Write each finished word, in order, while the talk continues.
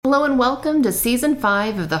Hello and welcome to Season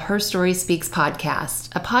 5 of the Her Story Speaks podcast,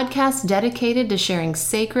 a podcast dedicated to sharing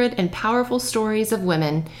sacred and powerful stories of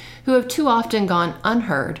women who have too often gone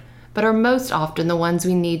unheard, but are most often the ones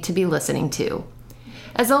we need to be listening to.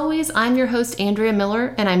 As always, I'm your host, Andrea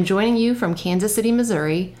Miller, and I'm joining you from Kansas City,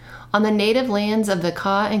 Missouri, on the native lands of the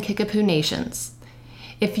Kaw and Kickapoo Nations.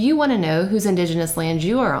 If you want to know whose indigenous lands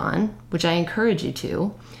you are on, which I encourage you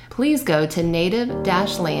to, please go to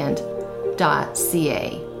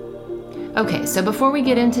native-land.ca. Okay, so before we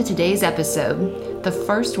get into today's episode, the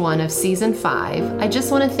first one of Season 5, I just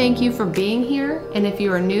want to thank you for being here, and if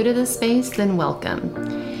you are new to this space, then welcome.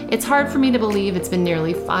 It's hard for me to believe it's been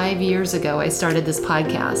nearly 5 years ago I started this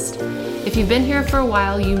podcast. If you've been here for a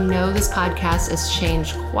while, you know this podcast has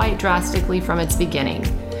changed quite drastically from its beginning.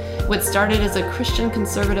 What started as a Christian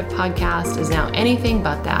conservative podcast is now anything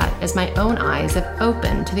but that, as my own eyes have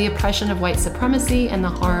opened to the oppression of white supremacy and the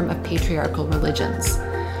harm of patriarchal religions.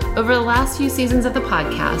 Over the last few seasons of the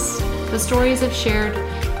podcast, the stories I've shared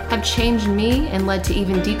have changed me and led to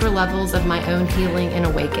even deeper levels of my own healing and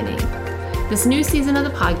awakening. This new season of the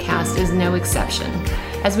podcast is no exception,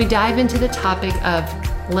 as we dive into the topic of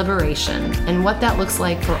liberation and what that looks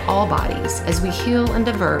like for all bodies as we heal and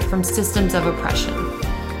divert from systems of oppression.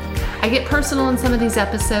 I get personal in some of these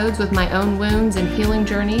episodes with my own wounds and healing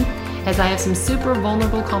journey, as I have some super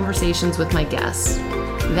vulnerable conversations with my guests.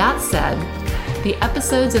 That said, the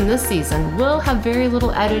episodes in this season will have very little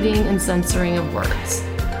editing and censoring of words.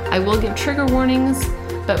 I will give trigger warnings,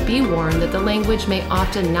 but be warned that the language may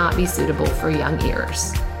often not be suitable for young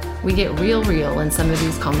ears. We get real in some of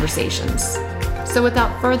these conversations. So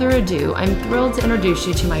without further ado, I'm thrilled to introduce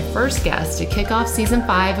you to my first guest to kick off Season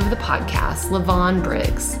 5 of the podcast, Lyvonne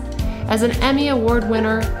Briggs. As an Emmy Award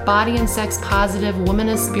winner, body and sex positive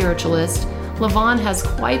womanist spiritualist, Lyvonne has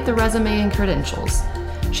quite the resume and credentials.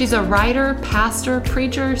 She's a writer, pastor,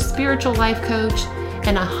 preacher, spiritual life coach,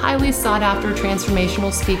 and a highly sought-after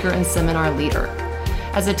transformational speaker and seminar leader.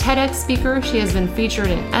 As a TEDx speaker, she has been featured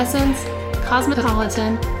in Essence,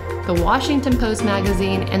 Cosmopolitan, the Washington Post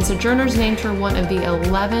magazine, and Sojourners named her one of the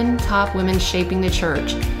 11 top women shaping the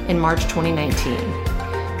church in March 2019.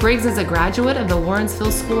 Briggs is a graduate of the Lawrenceville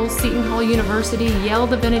School, Seton Hall University, Yale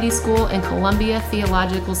Divinity School, and Columbia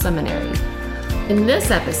Theological Seminary. In this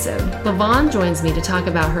episode, Lyvonne joins me to talk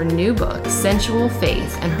about her new book, Sensual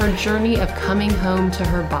Faith, and her journey of coming home to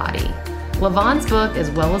her body. Lyvonne's book,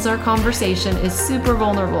 as well as our conversation, is super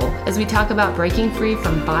vulnerable as we talk about breaking free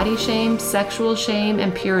from body shame, sexual shame,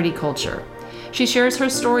 and purity culture. She shares her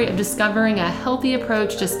story of discovering a healthy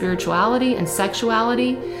approach to spirituality and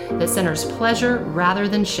sexuality that centers pleasure rather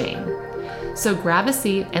than shame. So grab a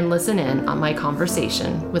seat and listen in on my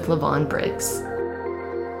conversation with Lyvonne Briggs.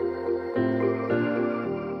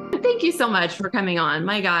 Thank you so much for coming on.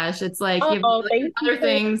 My gosh, it's like you have other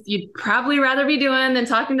things you'd probably rather be doing than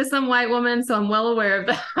talking to some white woman, so I'm well aware of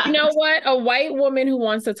that. You know what? A white woman who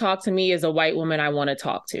wants to talk to me is a white woman I want to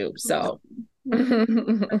talk to. So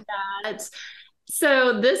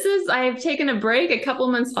I've taken a break, a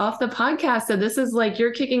couple months off the podcast. So this is like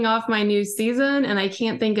you're kicking off my new season, and I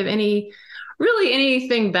can't think of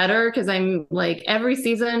anything better, because I'm like every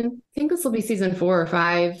season, I think this will be season 4 or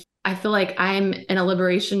 5. I feel like I'm in a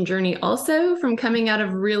liberation journey also from coming out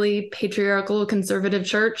of really patriarchal conservative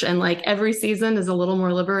church, and like every season is a little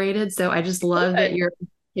more liberated. So I just love that you're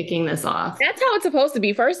kicking this off. That's how it's supposed to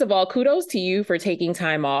be. First of all, kudos to you for taking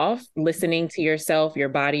time off, listening to yourself, your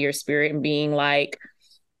body, your spirit, and being like,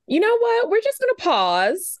 you know what, we're just going to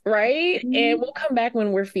pause, right? Mm-hmm. And we'll come back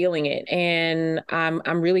when we're feeling it. And I'm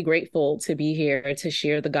really grateful to be here to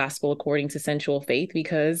share the gospel according to Sensual Faith,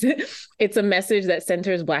 because it's a message that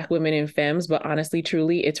centers Black women and femmes, but honestly,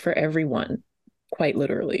 truly, it's for everyone. Quite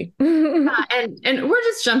literally. And we're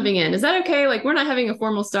just jumping in. Is that okay? Like, we're not having a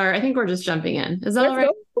formal start. I think we're just jumping in. Is that all right?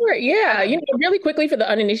 Go for it. Yeah. Really quickly for the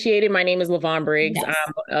uninitiated, my name is Lyvonne Briggs. Yes.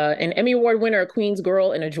 I'm an Emmy Award winner, a Queen's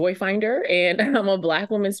Girl, and a joy finder. And I'm a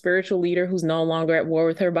Black woman spiritual leader who's no longer at war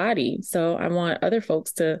with her body. So I want other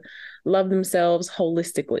folks to love themselves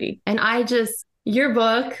holistically. And your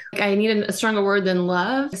book, I need a stronger word than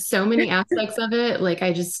love. So many aspects of it. Like,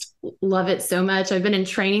 I just love it so much. I've been in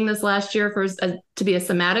training this last year to be a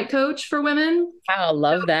somatic coach for women. I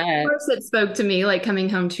love that. Of course, it spoke to me, like coming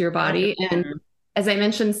home to your body. And as I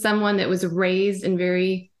mentioned, someone that was raised in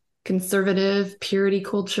very conservative purity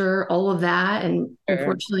culture, all of that, and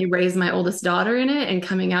unfortunately raised my oldest daughter in it, and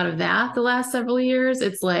coming out of that the last several years,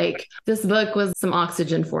 it's like this book was some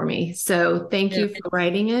oxygen for me. So thank you for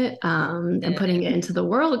writing it and putting it into the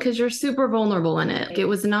world, because you're super vulnerable in it. It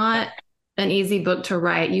was not an easy book to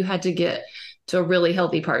write. You had to get to a really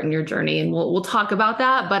healthy part in your journey. And we'll talk about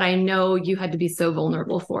that, but I know you had to be so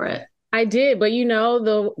vulnerable for it. I did, but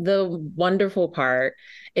the wonderful part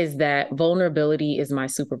is that vulnerability is my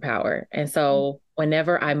superpower. And so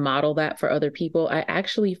whenever I model that for other people, I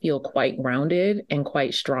actually feel quite grounded and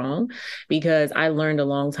quite strong, because I learned a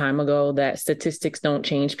long time ago that statistics don't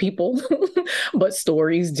change people, but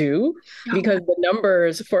stories do, because the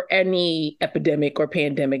numbers for any epidemic or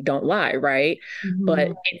pandemic don't lie, right? Mm-hmm. But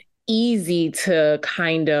it's easy to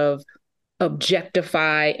kind of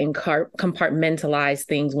objectify and compartmentalize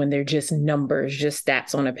things when they're just numbers, just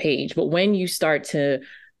stats on a page. But when you start to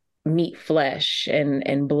meet flesh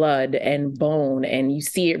and blood and bone, and you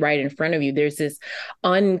see it right in front of you, there's this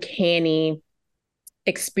uncanny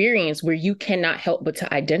experience where you cannot help but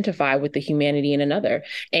to identify with the humanity in another.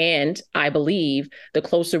 And I believe the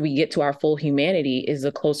closer we get to our full humanity is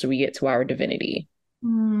the closer we get to our divinity.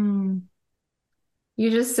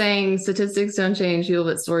 You're just saying statistics don't change people,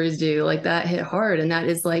 but stories do. Like, that hit hard. And that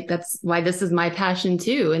is like, that's why this is my passion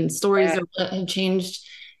too. And stories have changed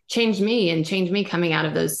me coming out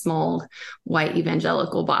of those small white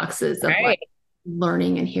evangelical boxes of like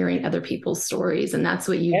learning and hearing other people's stories. And that's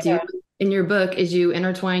what you do in your book, is you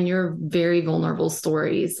intertwine your very vulnerable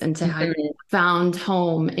stories into how you found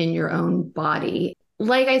home in your own body.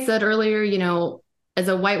 Like I said earlier, you know, as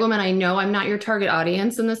a white woman, I know I'm not your target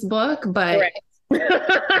audience in this book, but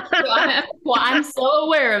I'm so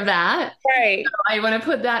aware of that. Right. So I want to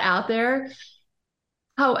put that out there.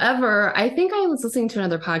 However, I think I was listening to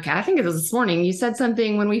another podcast. I think it was this morning. You said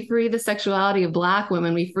something, when we free the sexuality of Black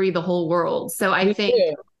women, we free the whole world. So I think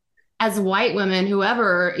as white women,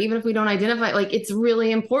 whoever, even if we don't identify, like, it's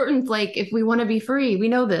really important. Like, if we want to be free, we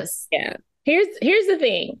know this. Yeah. Here's the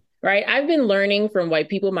thing. Right. I've been learning from white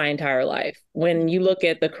people my entire life. When you look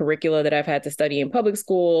at the curricula that I've had to study in public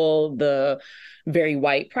school, the very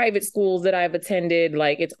white private schools that I've attended,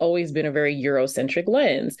 like, it's always been a very Eurocentric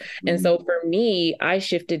lens. And so for me, I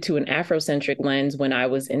shifted to an Afrocentric lens when I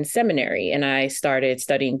was in seminary, and I started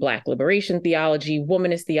studying Black liberation theology,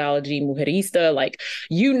 womanist theology, mujerista, like,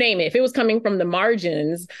 you name it. If it was coming from the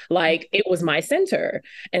margins, like, it was my center.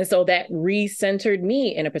 And so that re-centered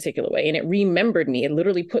me in a particular way, and it remembered me. It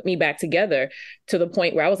literally put me back together to the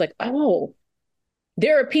point where I was like, oh,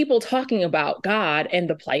 there are people talking about God and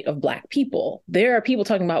the plight of Black people. There are people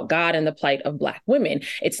talking about God and the plight of Black women.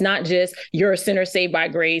 It's not just, you're a sinner saved by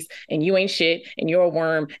grace and you ain't shit and you're a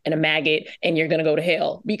worm and a maggot and you're going to go to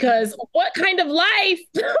hell. Because what kind of life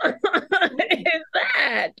is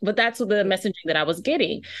that? But that's the messaging that I was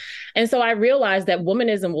getting. And so I realized that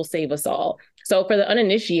womanism will save us all. So for the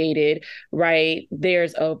uninitiated, right,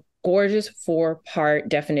 there's a gorgeous 4-part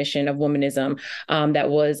definition of womanism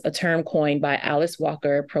that was a term coined by Alice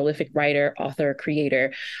Walker, prolific writer, author,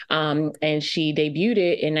 creator. And she debuted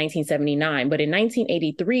it in 1979. But in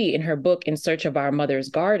 1983, in her book, In Search of Our Mother's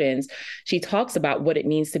Gardens, she talks about what it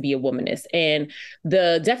means to be a womanist. And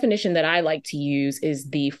the definition that I like to use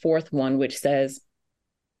is the 4th one, which says,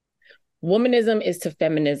 womanism is to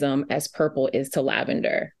feminism as purple is to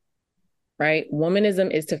lavender. Right? Womanism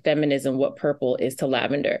is to feminism what purple is to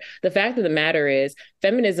lavender. The fact of the matter is,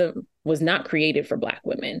 feminism was not created for Black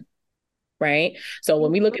women. Right? So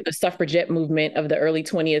when we look at the suffragette movement of the early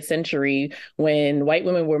 20th century, when white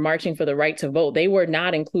women were marching for the right to vote, they were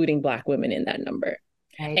not including Black women in that number.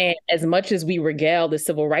 Right. And as much as we regale the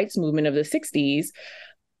civil rights movement of the 60s,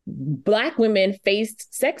 Black women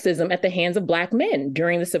faced sexism at the hands of Black men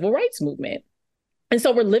during the civil rights movement. And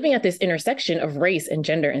so we're living at this intersection of race and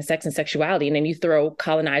gender and sex and sexuality. And then you throw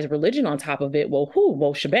colonized religion on top of it.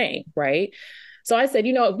 Well, shebang, right? So I said,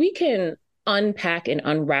 if we can unpack and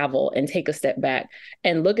unravel and take a step back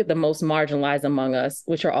and look at the most marginalized among us,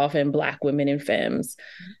 which are often Black women and femmes,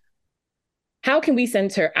 how can we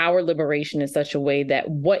center our liberation in such a way that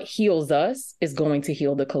what heals us is going to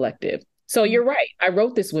heal the collective? So you're right. I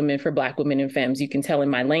wrote this women for Black women and femmes. You can tell in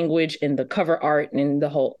my language, in the cover art, and in the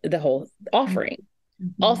whole offering.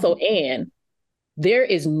 Mm-hmm. Also, and there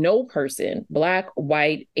is no person, Black,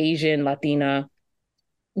 white, Asian, Latina,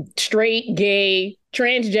 straight, gay,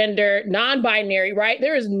 transgender, non-binary, right?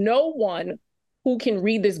 There is no one who can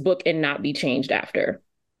read this book and not be changed after.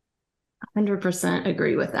 100%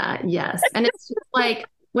 agree with that. Yes. And it's just like,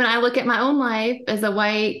 when I look at my own life as a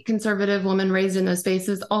white conservative woman raised in those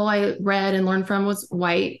spaces, all I read and learned from was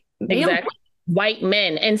white male. Exactly. White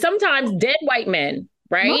men, and sometimes dead white men.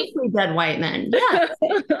 Right? Mostly dead white men. Yes.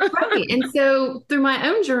 Right. And so through my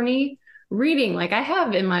own journey, reading, like I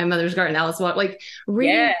have in my Mother's Garden, Alice Watt, like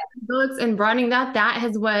reading books and broadening that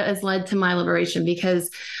has what has led to my liberation. Because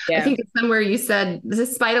I think somewhere you said,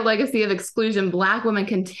 despite a legacy of exclusion, Black women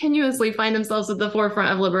continuously find themselves at the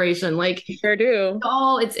forefront of liberation. Like sure do.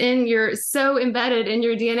 It's in your, so embedded in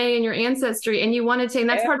your DNA and your ancestry. And you want to take, and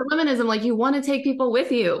that's part of feminism. Like you want to take people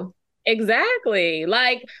with you. Exactly.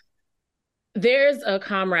 Like there's a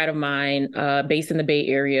comrade of mine based in the Bay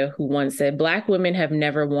Area who once said, Black women have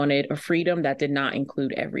never wanted a freedom that did not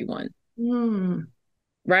include everyone.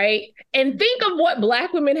 Right? And think of what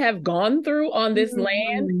Black women have gone through on this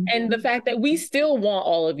land and the fact that we still want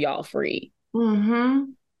all of y'all free.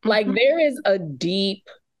 Like there is a deep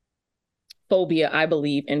phobia, I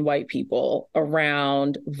believe, in white people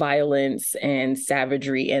around violence and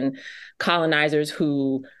savagery and colonizers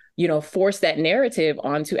who, you know, force that narrative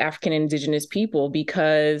onto African and Indigenous people,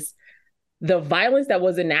 because the violence that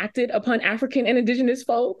was enacted upon African and Indigenous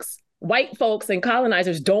folks, white folks and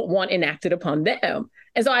colonizers don't want enacted upon them.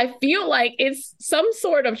 And so I feel like it's some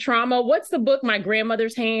sort of trauma. What's the book, My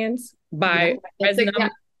Grandmother's Hands by Resnum?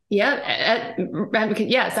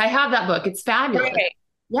 Yes, I have that book. It's fabulous. Right.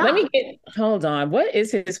 Yeah. Let me hold on. What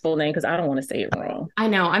is his full name? Because I don't want to say it wrong. I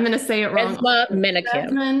know. I'm going to say it wrong.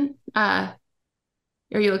 Menakem.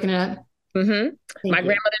 Are you looking it up? My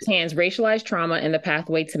Grandmother's Hands, Racialized Trauma and the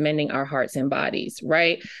Pathway to Mending Our Hearts and Bodies,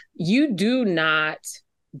 right? You do not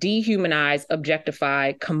dehumanize,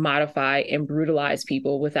 objectify, commodify, and brutalize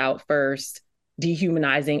people without first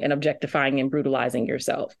dehumanizing and objectifying and brutalizing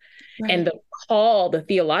yourself. Right. And the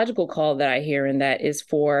theological call that I hear in that is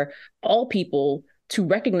for all people to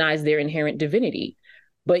recognize their inherent divinity.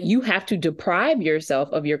 But you have to deprive yourself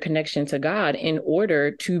of your connection to God in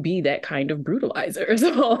order to be that kind of brutalizer.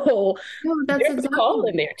 So that's there's a call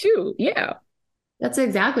in there too. Yeah. That's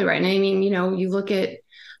exactly right. And I mean, you know, you look at,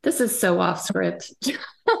 this is so off script. Here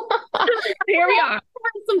we are.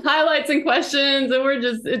 Some highlights and questions, and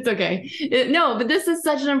it's okay. But this is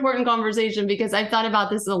such an important conversation because I've thought about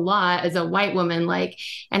this a lot as a white woman, like,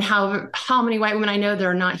 and how many white women I know that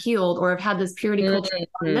are not healed or have had this purity culture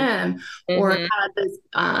on them or had this,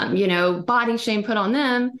 body shame put on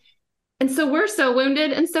them. And so we're so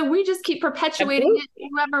wounded. And so we just keep perpetuating it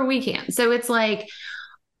whoever we can. So it's like,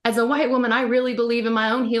 as a white woman, I really believe in my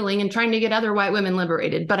own healing and trying to get other white women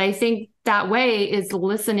liberated. But I think that way is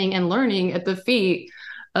listening and learning at the feet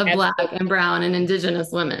of Black and Brown and Indigenous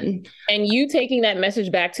women. And you taking that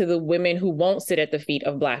message back to the women who won't sit at the feet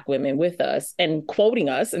of Black women with us and quoting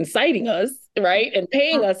us and citing us, right? And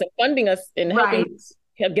paying us and funding us and helping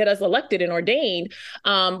get us elected and ordained.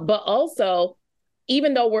 But also,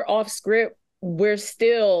 even though we're off script, we're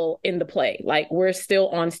still in the play, like we're still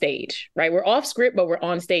on stage, right? We're off script, but we're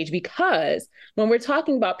on stage because when we're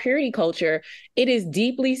talking about purity culture, it is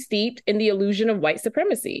deeply steeped in the illusion of white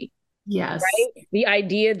supremacy. Yes. Right? The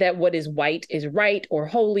idea that what is white is right or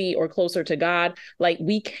holy or closer to God. Like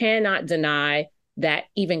we cannot deny that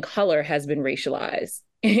even color has been racialized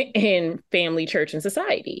in family, church, and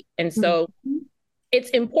society. And so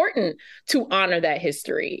it's important to honor that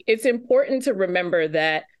history. It's important to remember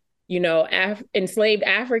that enslaved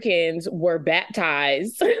Africans were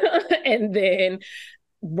baptized and then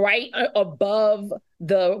right above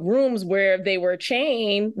the rooms where they were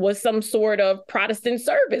chained was some sort of Protestant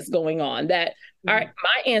service going on that my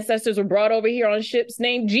ancestors were brought over here on ships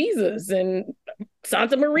named Jesus and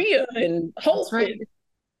Santa Maria and Hope.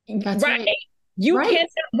 That's right. You can't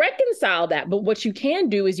reconcile that, but what you can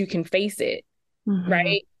do is you can face it,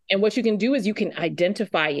 right? And what you can do is you can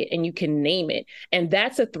identify it and you can name it. And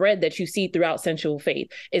that's a thread that you see throughout Sensual Faith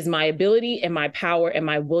is my ability and my power and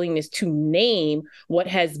my willingness to name what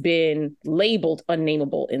has been labeled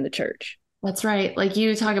unnameable in the church. That's right. Like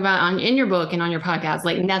you talk about in your book and on your podcast,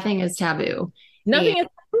 like nothing is taboo. Nothing is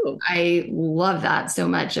taboo. I love that so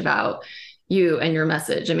much about you and your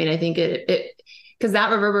message. I mean, I think it because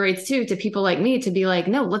that reverberates too to people like me to be like,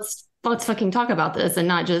 no, let's fucking talk about this and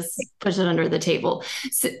not just push it under the table.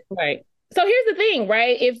 Right. So here's the thing,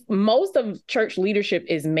 right? If most of church leadership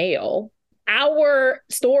is male, our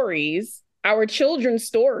stories, our children's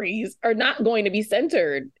stories are not going to be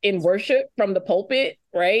centered in worship from the pulpit,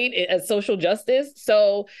 right? As social justice.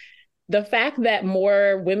 So the fact that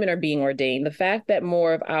more women are being ordained, the fact that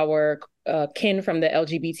more of our kin from the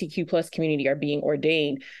LGBTQ plus community are being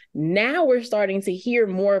ordained. Now we're starting to hear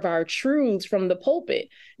more of our truths from the pulpit.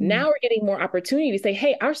 Now we're getting more opportunity to say,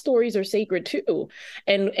 hey, our stories are sacred too.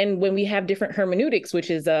 And when we have different hermeneutics,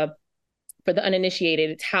 which is for the uninitiated,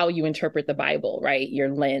 it's how you interpret the Bible, right? Your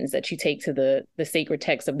lens that you take to the sacred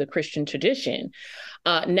text of the Christian tradition.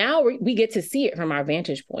 Now we get to see it from our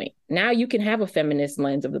vantage point. Now you can have a feminist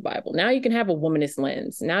lens of the Bible. Now you can have a womanist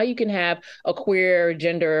lens. Now you can have a queer,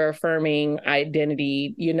 gender affirming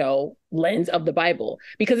identity, lens of the Bible,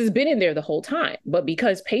 because it's been in there the whole time. But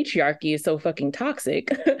because patriarchy is so fucking toxic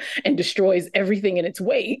and destroys everything in its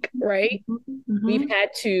wake, right? Mm-hmm. We've had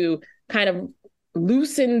to kind of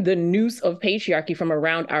loosen the noose of patriarchy from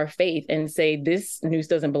around our faith and say, this noose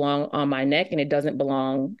doesn't belong on my neck and it doesn't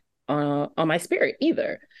belong on my spirit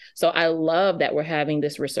either. So I love that we're having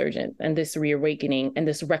this resurgence and this reawakening and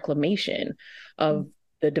this reclamation of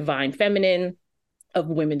the divine feminine, of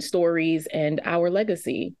women's stories and our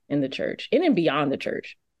legacy in the church, in and beyond the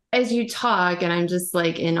church. As you talk, and I'm just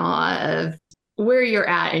like in awe of where you're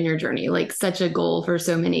at in your journey, like such a goal for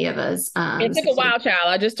so many of us. It took a while, child.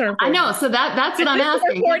 I just turned 40. I know. So that's what I'm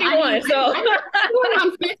asking. 41. I'm going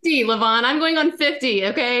on 50, Lyvonne. I'm going on 50.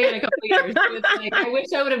 Okay. In a couple of years. So it's like, I wish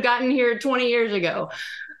I would have gotten here 20 years ago.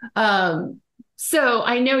 So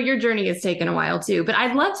I know your journey has taken a while too, but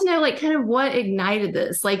I'd love to know like kind of what ignited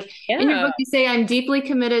this. Like in your book, you say, I'm deeply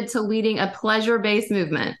committed to leading a pleasure-based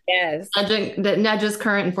movement. Yes. That nudges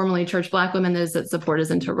current and formerly church Black women, those that support us,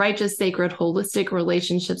 into righteous, sacred, holistic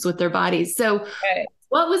relationships with their bodies. So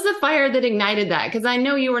what was the fire that ignited that? Because I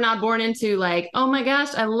know you were not born into like, oh my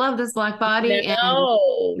gosh, I love this Black body.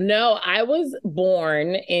 No, I was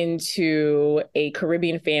born into a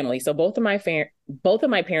Caribbean family. So both of my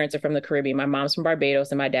parents are from the Caribbean. My mom's from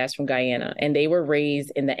Barbados and my dad's from Guyana. And they were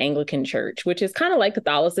raised in the Anglican church, which is kind of like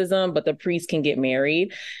Catholicism, but the priest can get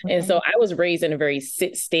married. Okay. And so I was raised in a very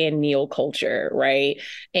sit, stand, kneel culture, right?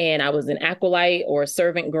 And I was an acolyte or a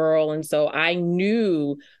servant girl. And so I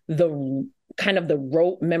knew the kind of the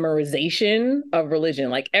rote memorization of religion.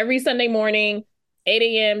 Like every Sunday morning, 8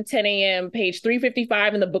 a.m., 10 a.m., page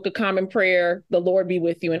 355 in the Book of Common Prayer, the Lord be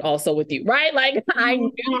with you and also with you, right? Like I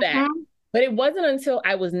knew that. But it wasn't until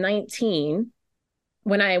I was 19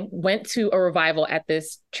 when I went to a revival at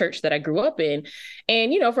this church that I grew up in.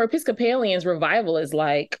 And, for Episcopalians, revival is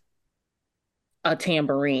like a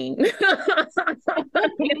tambourine. You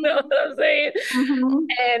know what I'm saying?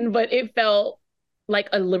 Mm-hmm. But it felt like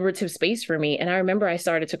a liberative space for me. And I remember I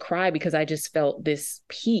started to cry because I just felt this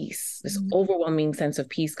peace, this overwhelming sense of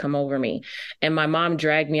peace come over me. And my mom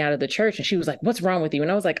dragged me out of the church and she was like, what's wrong with you? And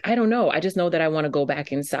I was like, I don't know. I just know that I want to go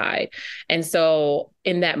back inside. And so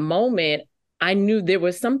in that moment, I knew there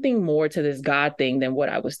was something more to this God thing than what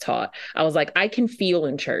I was taught. I was like, I can feel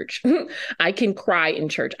in church. I can cry in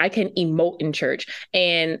church. I can emote in church.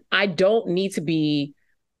 And I don't need to be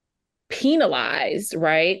penalized,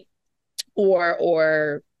 right?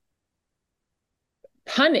 Or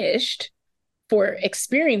punished for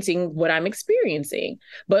experiencing what I'm experiencing.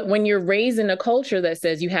 But when you're raised in a culture that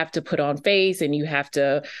says you have to put on face and you have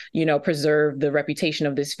to, preserve the reputation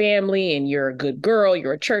of this family and you're a good girl,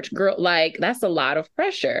 you're a church girl, like that's a lot of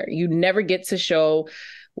pressure. You never get to show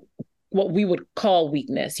what we would call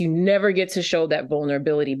weakness. You never get to show that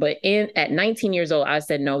vulnerability. But at 19 years old, I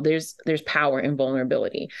said, no, there's power in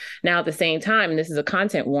vulnerability. Now, at the same time, and this is a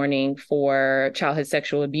content warning for childhood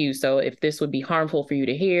sexual abuse. So if this would be harmful for you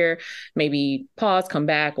to hear, maybe pause, come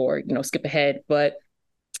back, or, skip ahead. But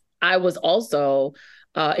I was also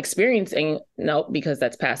experiencing, no, because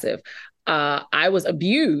that's passive. I was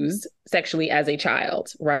abused sexually as a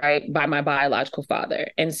child, right, by my biological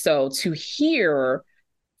father. And so to hear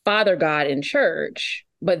Father God in church,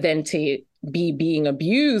 but then to be being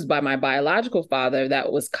abused by my biological father,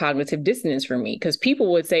 that was cognitive dissonance for me, because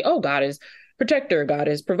people would say, oh, God is protector, God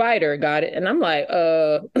is provider, God. And I'm like,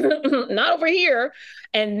 not over here.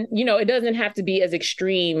 And, it doesn't have to be as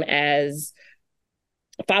extreme as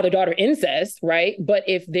father-daughter incest, right? But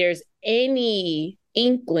if there's any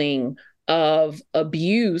inkling of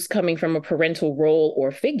abuse coming from a parental role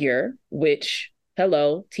or figure, which,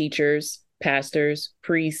 hello, teachers, pastors,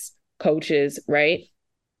 priests, coaches, right?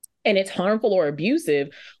 And it's harmful or abusive,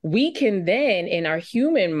 we can then in our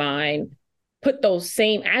human mind put those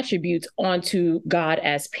same attributes onto God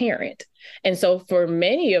as parent. And so for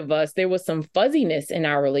many of us, there was some fuzziness in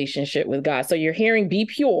our relationship with God. So you're hearing, be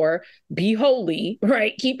pure, be holy,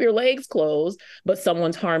 right? Keep your legs closed, but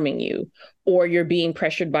someone's harming you, or you're being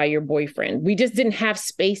pressured by your boyfriend. We just didn't have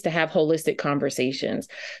space to have holistic conversations.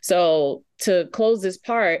 So to close this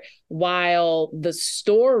part, while the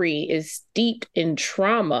story is steeped in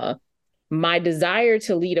trauma, my desire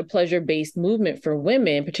to lead a pleasure-based movement for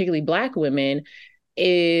women, particularly Black women,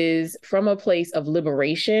 is from a place of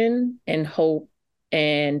liberation and hope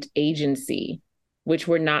and agency. which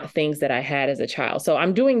were not things that I had as a child. So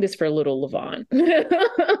I'm doing this for little Lyvonne.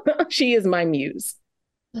 She is my muse.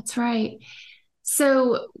 That's right.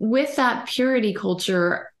 So with that purity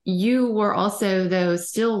culture, you were also, though,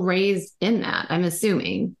 still raised in that, I'm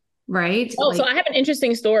assuming, right? Oh, so I have an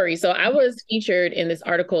interesting story. So I was featured in this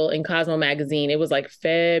article in Cosmo magazine. It was like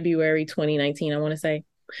February 2019, I want to say.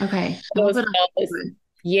 Okay. The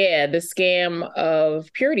scam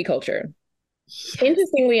of purity culture. Yes.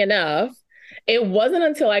 Interestingly enough, it wasn't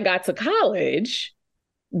until I got to college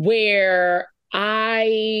where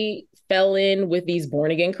I fell in with these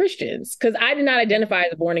born again Christians, because I did not identify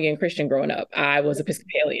as a born again Christian growing up. I was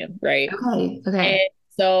Episcopalian, right? Okay. And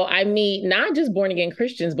so I meet not just born again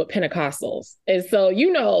Christians, but Pentecostals. And so,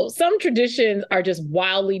 you know, some traditions are just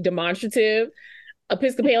wildly demonstrative.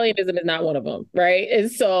 Episcopalianism is not one of them, right?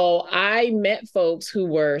 And so I met folks who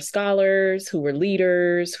were scholars, who were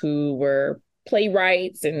leaders, who were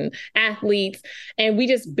playwrights and athletes, and we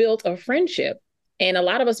just built a friendship. And a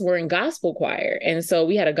lot of us were in gospel choir. And so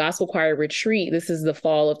we had a gospel choir retreat. This is the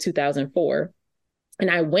fall of 2004.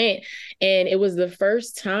 And I went, and it was the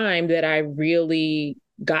first time that I really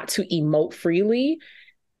got to emote freely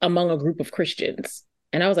among a group of Christians.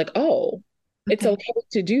 And I was like, oh, it's okay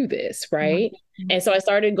to do this, right? Mm-hmm. And so I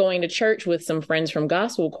started going to church with some friends from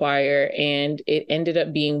gospel choir, and it ended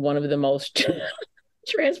up being one of the most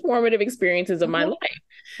transformative experiences of my life.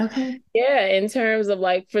 Okay. Yeah, in terms of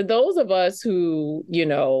like, for those of us who, you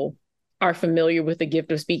know, are familiar with the gift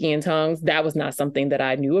of speaking in tongues, that was not something that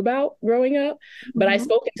I knew about growing up. But I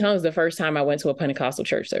spoke in tongues the first time I went to a Pentecostal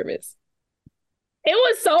church service. It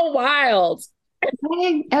was so wild.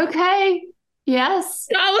 Okay. Yes.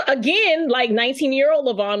 So again, like 19-year-old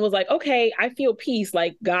Lyvonne was like, okay, I feel peace.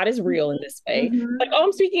 Like God is real in this way. Like, oh,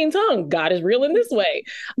 I'm speaking in tongues. God is real in this way.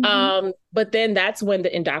 But then that's when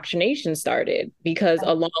the indoctrination started, because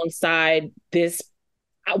alongside this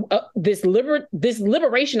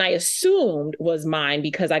liberation I assumed was mine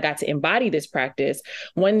because I got to embody this practice.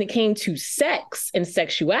 When it came to sex and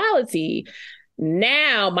sexuality,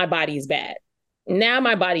 now my body is bad. Now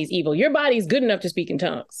my body's evil. Your body is good enough to speak in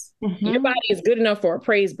tongues. Your body is good enough for a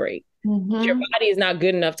praise break. Your body is not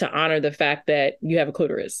good enough to honor the fact that you have a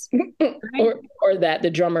clitoris or that the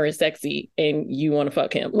drummer is sexy and you want to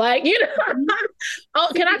fuck him. Like, you know, oh,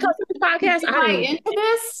 can I come to the podcast? Did you buy into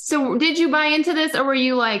this? So did you buy into this, or were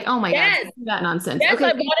you like, oh my God, that nonsense? Yes, okay,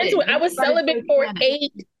 I bought into it. I was celibate for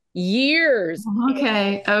 8 years.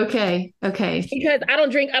 Okay. Because I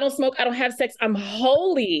don't drink, I don't smoke, I don't have sex. I'm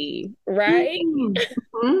holy, right?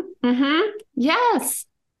 Yes.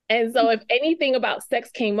 And so if anything about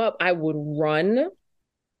sex came up, I would run.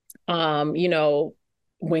 You know,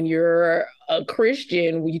 when you're a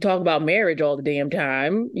Christian, when you talk about marriage all the damn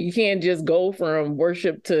time, you can't just go from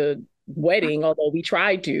worship to wedding, although we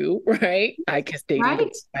tried to, right? I guess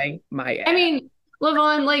dating my ass. I mean,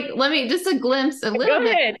 Lyvonne, like, let me just a glimpse a little bit.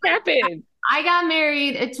 Go ahead, happen. I got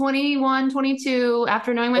married at 21, 22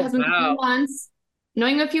 after knowing my husband for a few months.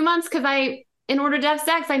 Knowing him a few months, because in order to have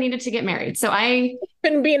sex, I needed to get married. So I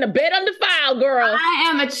couldn't be in a bed undefiled, girl.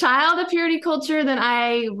 I am a child of purity culture. Then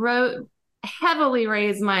I heavily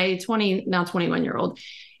raised my 21-year-old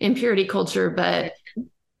in purity culture. But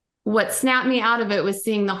what snapped me out of it was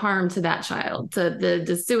seeing the harm to that child, to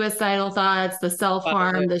the suicidal thoughts, the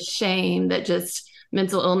self-harm, the shame, that just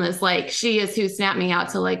mental illness. Like, she is who snapped me out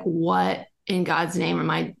to like, what in God's name am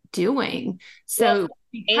I doing? So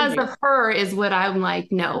because of her is what I'm like,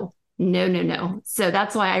 no. So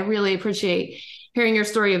that's why I really appreciate hearing your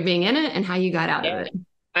story of being in it and how you got out of it.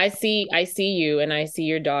 I see you, and I see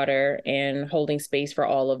your daughter, and holding space for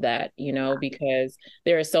all of that, you know, because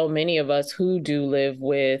there are so many of us who do live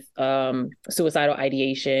with suicidal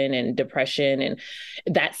ideation and depression. And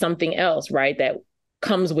that's something else, right? That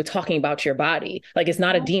comes with talking about your body. Like, it's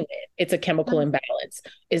not a demon, it's a chemical imbalance.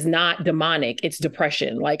 It's not demonic, it's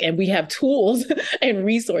depression. Like, and we have tools and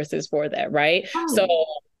resources for that, right? So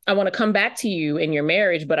I want to come back to you in your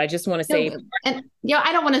marriage, but I just want to say, and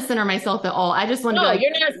I don't want to center myself at all. I just want to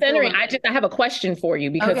you're not centering. I have a question for you,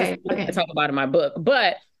 because it's what I talk about in my book.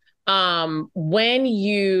 But when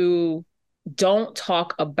you don't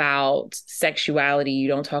talk about sexuality, you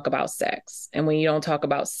don't talk about sex. And when you don't talk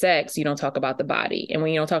about sex, you don't talk about the body. And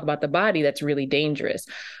when you don't talk about the body, that's really dangerous.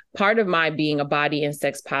 Part of my being a body and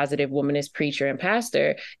sex positive womanist preacher and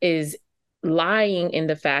pastor is lying in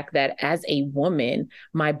the fact that as a woman,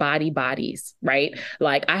 my bodies, right?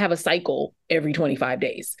 Like, I have a cycle every 25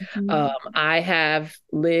 days. I have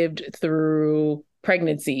lived through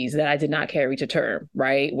pregnancies that I did not carry to term,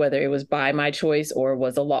 right? Whether it was by my choice or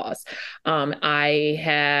was a loss. I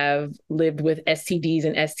have lived with STDs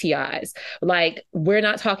and STIs. Like, we're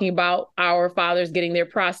not talking about our fathers getting their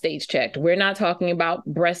prostates checked. We're not talking about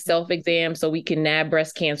breast self-exam so we can nab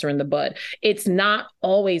breast cancer in the bud. It's not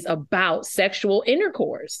always about sexual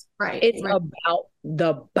intercourse. Right. It's about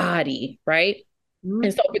the body, right? Mm-hmm.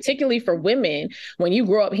 And so particularly for women, when you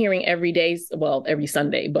grow up hearing every day, well, every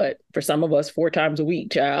Sunday, but for some of us, 4 times a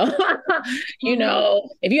week, child, you know,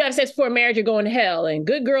 if you have sex before marriage, you're going to hell, and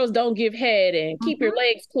good girls don't give head, and keep your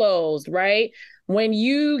legs closed, right? When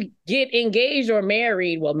you get engaged or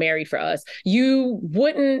married, well, married for us, you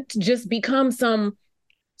wouldn't just become some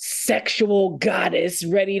sexual goddess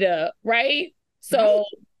ready to, right? So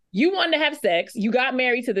you wanted to have sex, you got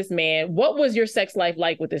married to this man. What was your sex life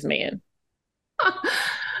like with this man?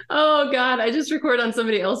 Oh God, I just recorded on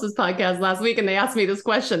somebody else's podcast last week and they asked me this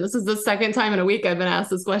question. This is the second time in a week I've been asked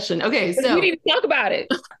this question. Okay, so we need to talk about it.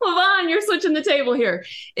 Lyvonne, you're switching the table here.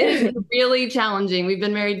 It is really challenging. We've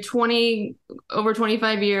been married over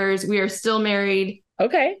 25 years. We are still married.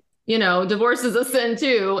 Okay. You know, divorce is a sin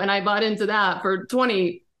too. And I bought into that for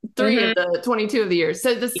 23 of the 22 of the years.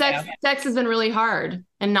 So the sex has been really hard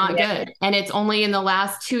and not good. And it's only in the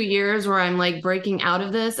last 2 years where I'm like breaking out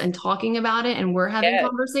of this and talking about it. And we're having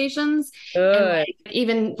conversations. And like,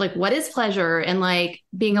 even like, what is pleasure, and like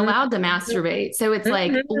being allowed to masturbate. So it's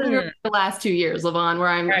like literally the last 2 years, Lyvonne, where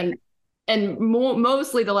I'm and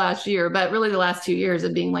mostly the last year, but really the last 2 years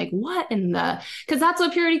of being like, what in the, because that's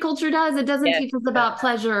what purity culture does. It doesn't teach us about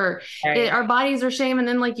pleasure. Our bodies are shame. And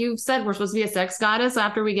then, like you said, we're supposed to be a sex goddess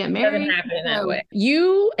after we get married. It doesn't happen in that way.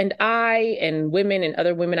 You and I and women and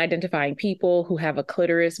other women identifying people who have a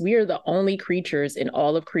clitoris, we are the only creatures in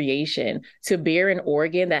all of creation to bear an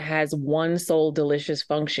organ that has one sole delicious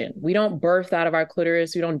function. We don't birth out of our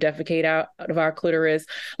clitoris. We don't defecate out of our clitoris.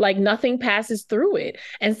 Like, nothing passes through it.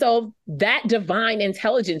 And so that divine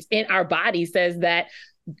intelligence in our body says that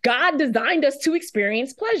God designed us to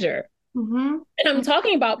experience pleasure. And I'm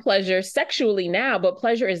talking about pleasure sexually now, but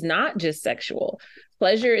pleasure is not just sexual.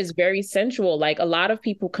 Pleasure is very sensual. Like, a lot of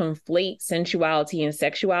people conflate sensuality and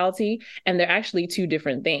sexuality, and they're actually two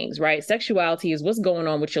different things, right? Sexuality is what's going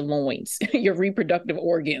on with your loins, your reproductive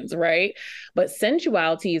organs, right? But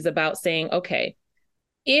sensuality is about saying, okay,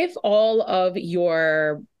 if all of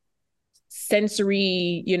your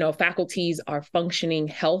sensory, faculties are functioning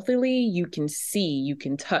healthily, you can see, you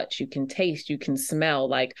can touch, you can taste, you can smell.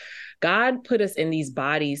 Like, God put us in these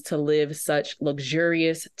bodies to live such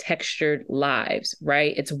luxurious, textured lives,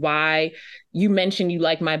 right? It's why you mentioned you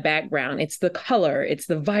like my background. It's the color, it's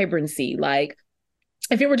the vibrancy. Like,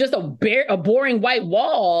 if it were just a boring white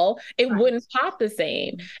wall, it wouldn't pop the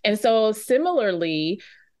same. And so similarly,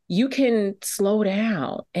 you can slow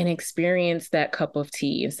down and experience that cup of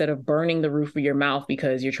tea instead of burning the roof of your mouth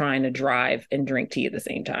because you're trying to drive and drink tea at the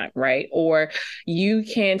same time, right? Or you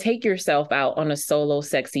can take yourself out on a solo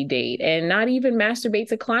sexy date and not even masturbate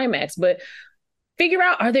to climax, but figure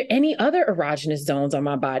out, are there any other erogenous zones on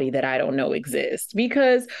my body that I don't know exist?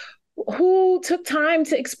 Because who took time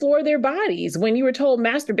to explore their bodies? When you were told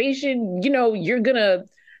masturbation,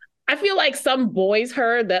 I feel like some boys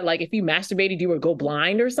heard that, like, if you masturbated, you would go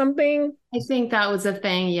blind or something. I think that was a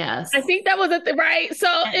thing. Yes. I think that was a thing, right? So,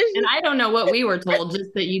 and I don't know what we were told,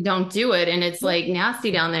 just that you don't do it. And it's like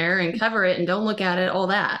nasty down there, and cover it and don't look at it, all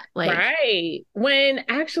that. Like, right. When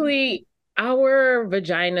actually our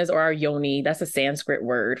vaginas, or our yoni, that's a Sanskrit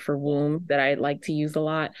word for womb that I like to use a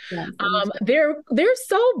lot. Yeah, they're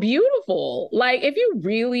so beautiful. Like, if you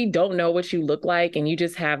really don't know what you look like and you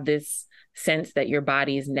just have this sense that your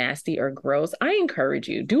body is nasty or gross, I encourage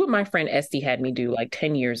you, do what my friend Esty had me do like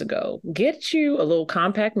 10 years ago. Get you a little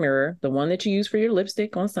compact mirror, the one that you use for your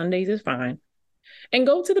lipstick on Sundays is fine, and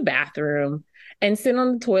go to the bathroom and sit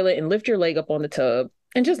on the toilet and lift your leg up on the tub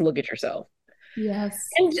and just look at yourself. Yes.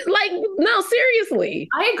 And like, no, seriously.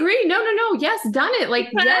 I agree. No. Yes, done it. Like,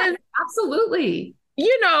 yes, absolutely. In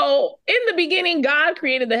the beginning, God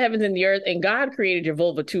created the heavens and the earth, and God created your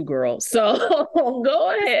vulva too, girl. So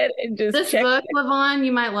go ahead and just this check book, Lyvonne,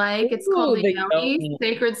 you might like. It's called The Yoni,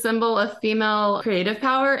 Sacred Symbol of Female Creative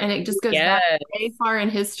Power. And it just goes back very far in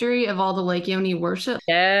history of all the like yoni worship.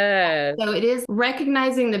 Yes. So it is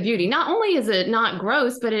recognizing the beauty. Not only is it not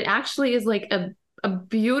gross, but it actually is like a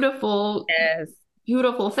beautiful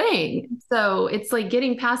beautiful thing. So it's like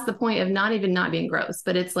getting past the point of not even not being gross,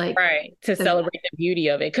 but it's like right, to celebrate the beauty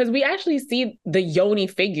of it. Because we actually see the yoni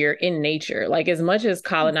figure in nature. Like, as much as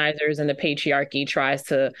colonizers and the patriarchy tries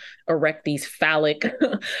to erect these phallic,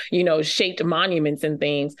 shaped monuments and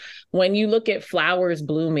things, when you look at flowers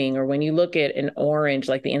blooming, or when you look at an orange,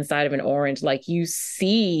 like the inside of an orange, like, you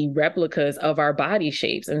see replicas of our body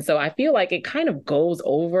shapes. And so I feel like it kind of goes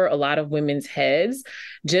over a lot of women's heads,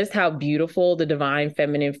 just how beautiful the divine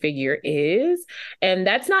feminine figure is. And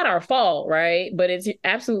that's not our fault, right? But it's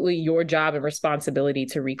absolutely your job and responsibility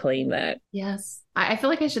to reclaim that. Yes. I feel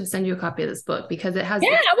like I should send you a copy of this book, because it has. Yeah,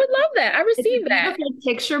 I would love that. I received that. Beautiful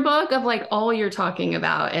picture book of like all you're talking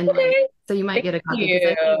about. And so you might get a copy,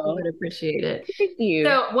 because I think you would appreciate it. Thank you.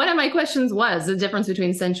 So one of my questions was the difference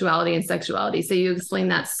between sensuality and sexuality. So you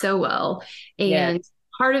explained that so well. And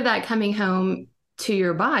part of that coming home to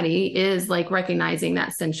your body is like recognizing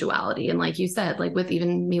that sensuality. And like you said, like with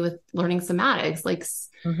even me with learning somatics, like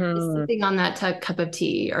sipping on that cup of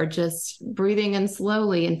tea, or just breathing in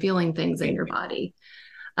slowly and feeling things in your body.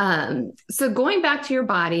 So going back to your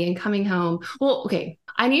body and coming home, well, okay,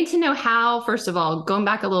 I need to know how, first of all, going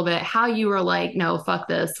back a little bit, how you were like, no, fuck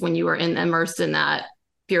this, when you were immersed in that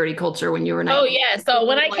purity culture when you were 19. Oh yeah. So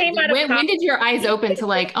when I came out of when did your eyes open to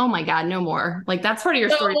like, oh my God, no more? Like, that's part of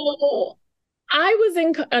your story. I was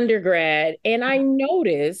in undergrad, and I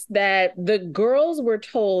noticed that the girls were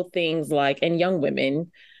told things like, and young women,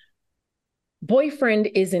 boyfriend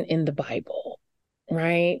isn't in the Bible,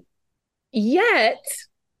 right? Yet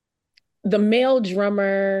the male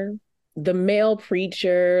drummer, the male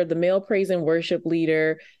preacher, the male praise and worship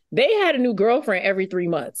leader, they had a new girlfriend every 3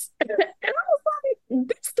 months. And I was like,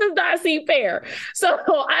 this does not seem fair. So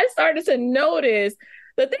I started to notice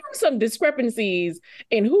that there were some discrepancies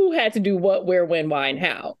in who had to do what, where, when, why, and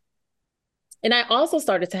how. And I also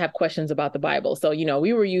started to have questions about the Bible. So,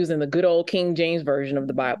 we were using the good old King James version of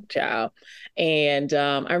the Bible, child. And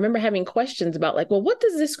I remember having questions about like, well, what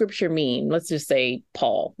does this scripture mean? Let's just say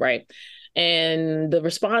Paul, right? And the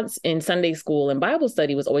response in Sunday school and Bible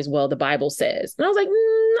study was always, well, the Bible says. And I was like,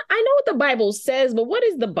 I know what the Bible says, but what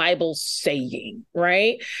is the Bible saying,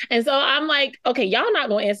 right? And so I'm like, okay, y'all not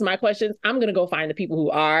going to answer my questions. I'm going to go find the people who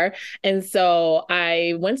are. And so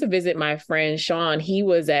I went to visit my friend Sean. He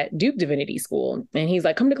was at Duke Divinity School, and he's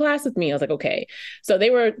like, come to class with me. I was like, okay. So they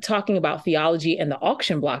were talking about theology and the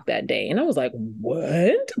auction block that day. And I was like,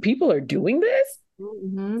 what? People are doing this?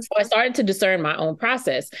 So I started to discern my own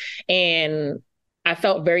process, and I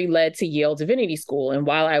felt very led to Yale Divinity School. And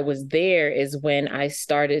while I was there is when I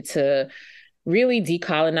started to really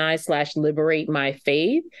decolonize / liberate my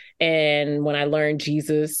faith. And when I learned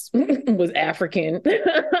Jesus was African,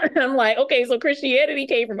 I'm like, okay, so Christianity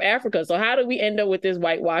came from Africa. So how do we end up with this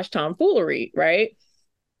whitewashed tomfoolery, right?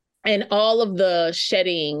 And all of the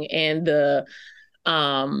shedding and the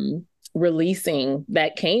releasing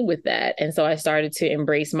that came with that. And so I started to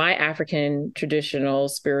embrace my African traditional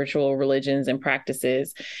spiritual religions and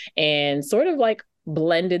practices, and sort of like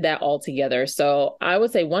blended that all together. So I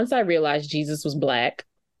would say once I realized Jesus was Black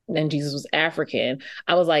and Jesus was African,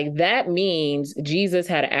 I was like, that means Jesus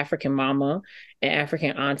had an African mama and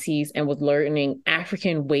African aunties and was learning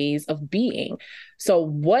African ways of being. So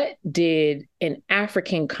what did an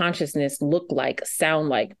African consciousness look like, sound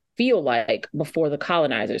like, feel like before the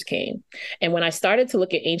colonizers came? And when I started to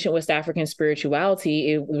look at ancient West African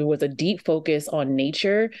spirituality, it was a deep focus on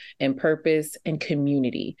nature and purpose and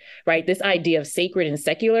community, right? This idea of sacred and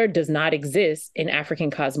secular does not exist in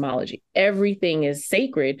African cosmology. Everything is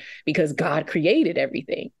sacred because God created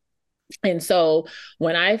everything. And so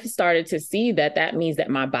when I started to see that, that means that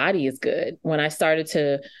my body is good. When I started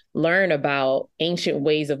to learn about ancient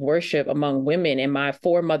ways of worship among women, and my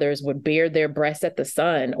foremothers would bare their breasts at the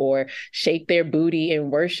sun or shake their booty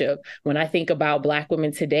in worship. When I think about Black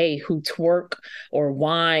women today who twerk or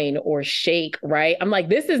whine or shake, right? I'm like,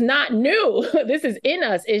 this is not new. This is in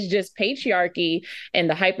us. It's just patriarchy and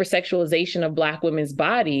the hypersexualization of Black women's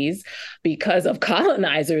bodies because of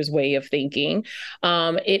colonizers' way of thinking.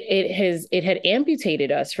 It had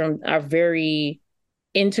amputated us from our very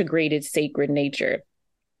integrated sacred nature.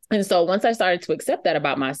 And so once I started to accept that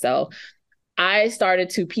about myself, I started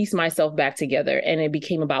to piece myself back together, and it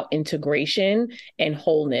became about integration and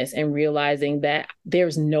wholeness, and realizing that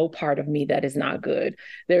there's no part of me that is not good.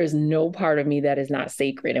 There is no part of me that is not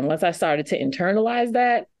sacred. And once I started to internalize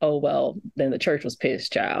that, oh, well, then the church was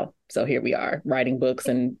pissed, child. So here we are writing books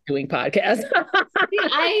and doing podcasts.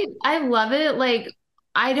 I love it. Like,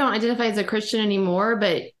 I don't identify as a Christian anymore,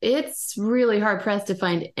 but it's really hard pressed to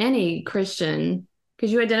find any Christian,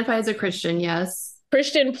 because you identify as a Christian, yes.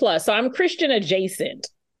 Christian plus. So I'm Christian adjacent.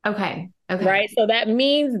 Okay. Okay. Right. So that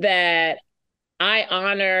means that I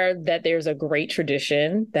honor that there's a great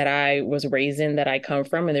tradition that I was raised in, that I come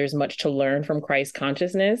from, and there's much to learn from Christ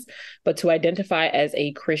consciousness. But to identify as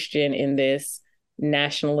a Christian in this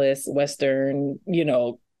nationalist, Western,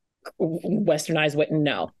 westernized way,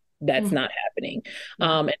 no, that's not happening.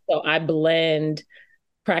 And so I blend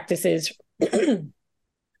practices.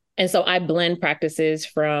 And so I blend practices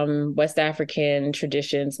from West African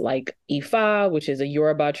traditions like Ifa, which is a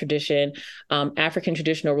Yoruba tradition, African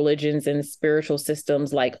traditional religions and spiritual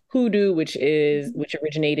systems like Hoodoo, which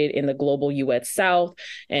originated in the global U.S. South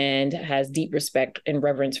and has deep respect and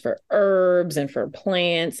reverence for herbs and for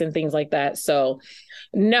plants and things like that. So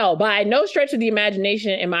no, by no stretch of the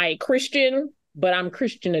imagination am I a Christian, but I'm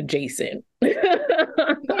Christian adjacent.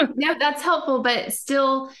 Yeah, that's helpful, but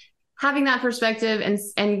still having that perspective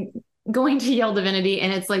and going to Yale Divinity,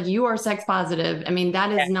 and it's like, you are sex positive. I mean,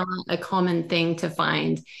 that is not a common thing to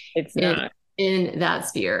find. It's not in that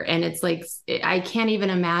sphere. And it's like, I can't even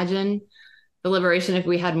imagine the liberation if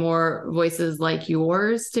we had more voices like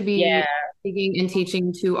yours to be speaking and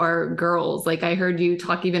teaching to our girls. Like, I heard you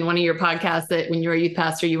talk even one of your podcasts that when you were a youth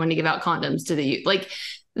pastor, you wanted to give out condoms to the youth. Like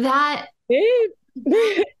that.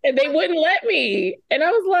 And they wouldn't let me. And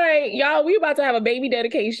I was like, y'all, we about to have a baby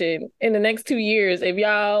dedication in the next 2 years. If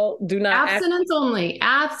y'all do not abstinence only,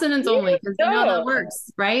 because you know that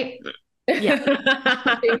works, right? Yeah.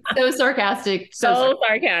 So sarcastic. So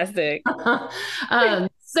sarcastic.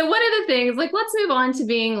 So one of the things, like, let's move on to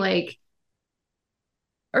being like,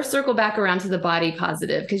 or circle back around to the body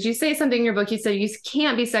positive, because you say something in your book, you said you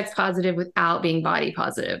can't be sex positive without being body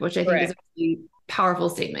positive, which I think is a really powerful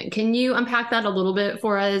statement. Can you unpack that a little bit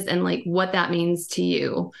for us and like what that means to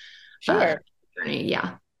you? Sure.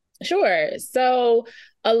 Yeah. Sure. So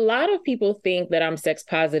a lot of people think that I'm sex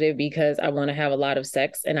positive because I want to have a lot of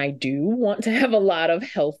sex, and I do want to have a lot of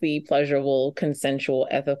healthy, pleasurable, consensual,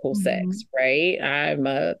 ethical sex, right? I'm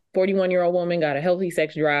a 41-year-old woman, got a healthy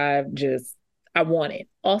sex drive, I want it.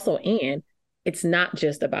 Also, and it's not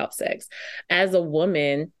just about sex. As a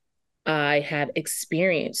woman, I have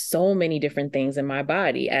experienced so many different things in my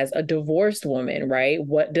body as a divorced woman, right?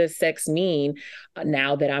 What does sex mean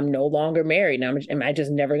now that I'm no longer married? Now, am I just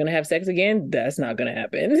never going to have sex again? That's not going to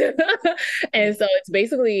happen. And so it's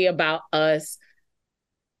basically about us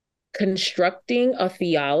constructing a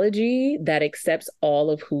theology that accepts all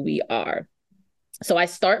of who we are. So I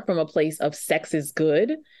start from a place of sex is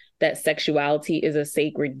good, that sexuality is a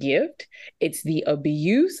sacred gift. It's the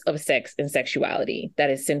abuse of sex and sexuality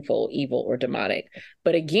that is sinful, evil, or demonic.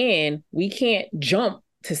 But again, we can't jump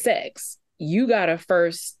to sex. You got to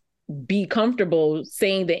first be comfortable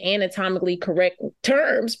saying the anatomically correct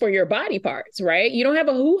terms for your body parts, right? You don't have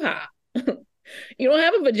a hoo-ha. You don't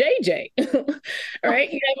have a vajayjay, right?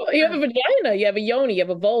 You have a vagina, you have a yoni, you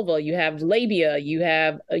have a vulva, you have labia, you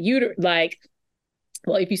have a uterus,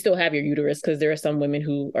 well, if you still have your uterus, because there are some women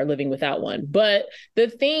who are living without one. But the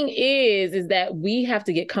thing is that we have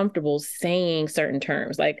to get comfortable saying certain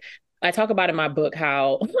terms. Like I talk about in my book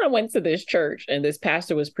how I went to this church and this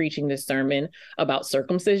pastor was preaching this sermon about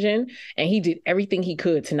circumcision, and he did everything he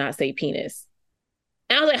could to not say penis.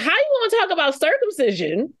 And I was like, how you want to talk about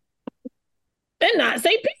circumcision and not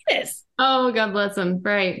say penis? Oh, God bless him.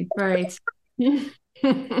 Right.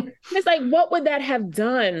 It's like, what would that have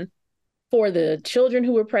done for the children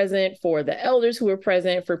who were present, for the elders who were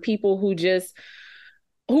present, for people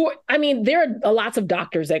there are lots of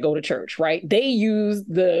doctors that go to church, right? They use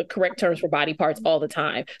the correct terms for body parts all the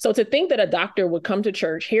time. So to think that a doctor would come to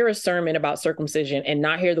church, hear a sermon about circumcision and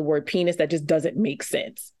not hear the word penis, that just doesn't make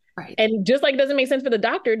sense. Right. And just like it doesn't make sense for the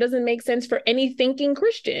doctor, it doesn't make sense for any thinking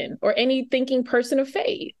Christian or any thinking person of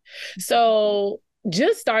faith. So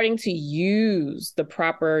just starting to use the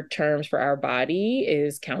proper terms for our body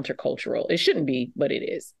is countercultural. It shouldn't be, but it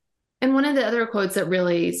is. And one of the other quotes that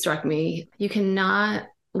really struck me, you cannot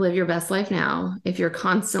live your best life now if you're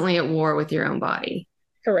constantly at war with your own body.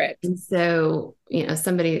 Correct. And so,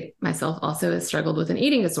 somebody, myself, also has struggled with an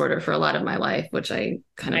eating disorder for a lot of my life, which I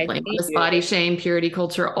kind of blame on this body shame, purity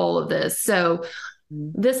culture, all of this. So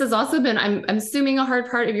this has also been, I'm assuming, a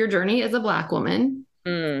hard part of your journey as a Black woman.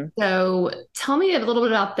 So tell me a little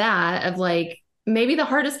bit about that, of like maybe the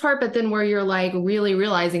hardest part, but then where you're like really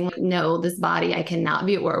realizing, like, no, this body, I cannot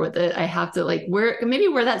be at war with it. I have to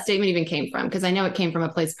where that statement even came from. Cause I know it came from a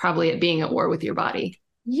place probably at being at war with your body.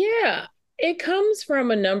 Yeah, it comes from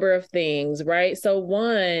a number of things, right? So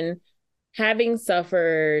one, having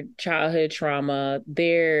suffered childhood trauma,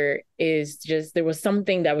 there was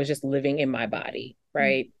something that was just living in my body,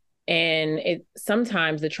 right? And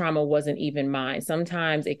sometimes the trauma wasn't even mine.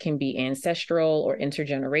 Sometimes it can be ancestral or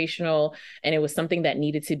intergenerational. And it was something that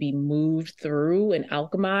needed to be moved through and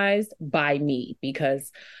alchemized by me,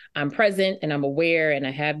 because I'm present and I'm aware and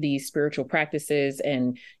I have these spiritual practices.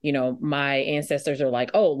 And, my ancestors are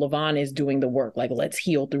like, oh, Lyvonne is doing the work. Like, let's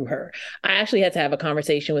heal through her. I actually had to have a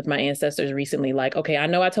conversation with my ancestors recently. Like, okay, I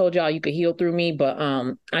know I told y'all you could heal through me, but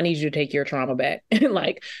I need you to take your trauma back.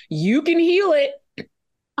 Like, you can heal it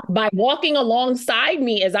by walking alongside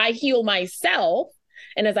me as I heal myself.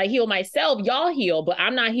 And as I heal myself, y'all heal, but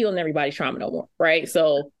I'm not healing everybody's trauma no more, right?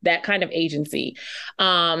 So that kind of agency.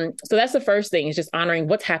 So that's the first thing, is just honoring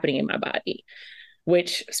what's happening in my body,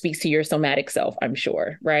 which speaks to your somatic self, I'm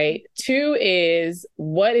sure, right? 2 is,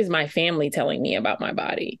 what is my family telling me about my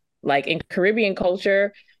body? Like, in Caribbean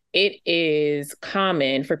culture, it is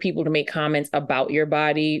common for people to make comments about your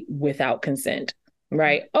body without consent.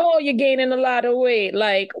 Right. Oh, you're gaining a lot of weight.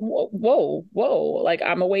 Like, whoa. Like,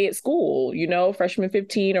 I'm away at school, freshman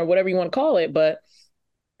 15 or whatever you want to call it. But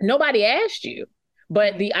nobody asked you.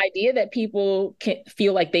 But the idea that people can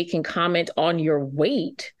feel like they can comment on your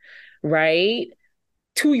weight, right,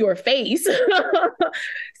 to your face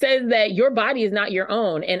says that your body is not your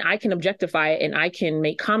own. And I can objectify it and I can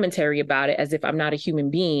make commentary about it as if I'm not a human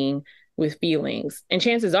being with feelings. And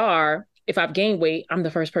chances are, if I've gained weight, I'm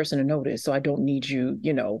the first person to notice. So I don't need you,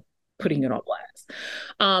 putting it on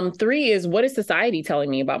blast. 3 is, what is society telling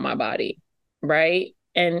me about my body? Right.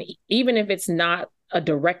 And even if it's not a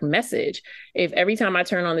direct message, if every time I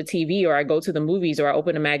turn on the TV or I go to the movies or I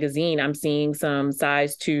open a magazine, I'm seeing some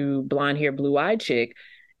size 2 blonde hair, blue eyed chick,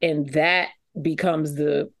 and that becomes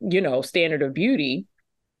the, standard of beauty,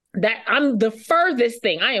 that I'm the furthest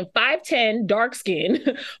thing. I am 5'10", dark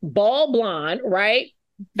skin, bald blonde, right?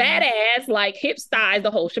 Fat ass, like hips, thighs,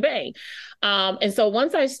 the whole shebang. And so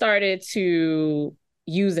once I started to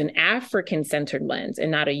use an African-centered lens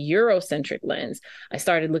and not a Eurocentric lens, I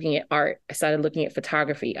started looking at art. I started looking at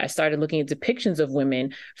photography. I started looking at depictions of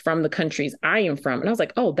women from the countries I am from. And I was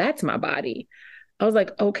like, oh, that's my body. I was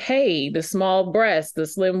like, okay, the small breasts, the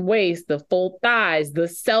slim waist, the full thighs, the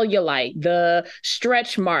cellulite, the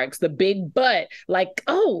stretch marks, the big butt, like,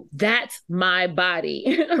 oh, that's my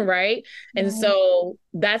body, right? And so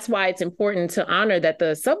that's why it's important to honor that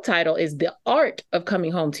the subtitle is the art of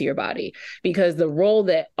coming home to your body, because the role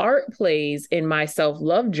that art plays in my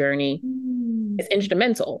self-love journey is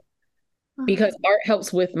instrumental. Because art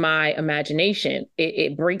helps with my imagination.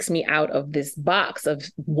 It breaks me out of this box of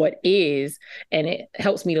what is, and it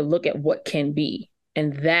helps me to look at what can be.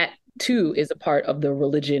 And that too is a part of the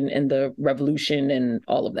religion and the revolution and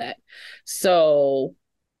all of that. So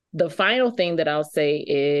the final thing that I'll say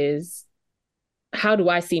is, how do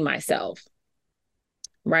I see myself?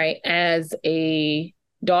 Right? As a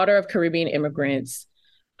daughter of Caribbean immigrants,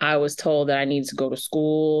 I was told that I needed to go to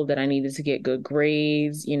school, that I needed to get good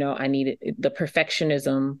grades. I needed the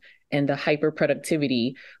perfectionism and the hyper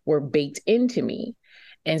productivity were baked into me.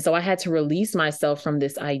 And so I had to release myself from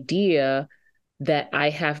this idea that I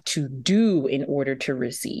have to do in order to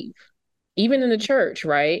receive. Even in the church,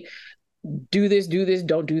 right? Do this,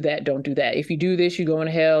 don't do that, don't do that. If you do this, you're going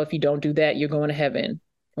to hell. If you don't do that, you're going to heaven.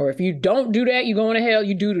 Or if you don't do that, you're going to hell.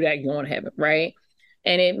 You do that, you're going to heaven, right?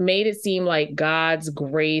 And it made it seem like God's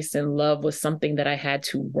grace and love was something that I had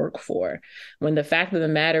to work for. When the fact of the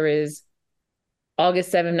matter is, August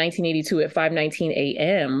 7, 1982 at 5:19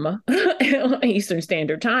 a.m. Eastern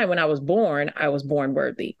Standard Time, when I was born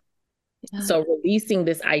worthy. Yeah. So releasing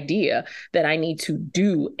this idea that I need to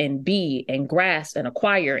do and be and grasp and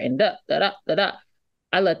acquire and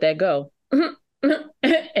I let that go.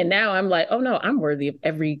 And now I'm like, oh no, I'm worthy of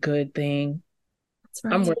every good thing.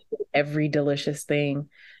 Right. I'm worthy of every delicious thing.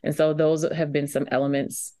 And so those have been some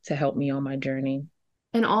elements to help me on my journey.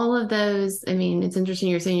 And all of those, I mean, it's interesting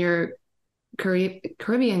you're saying your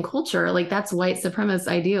Caribbean culture, like that's white supremacist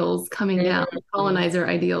ideals coming down, colonizer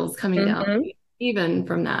ideals coming down, even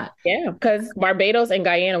from that. Yeah, because Barbados and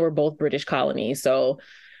Guyana were both British colonies. So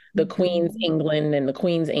the Queen's England and the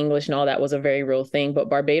Queen's English and all that was a very real thing. But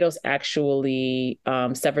Barbados actually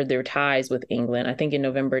severed their ties with England, I think in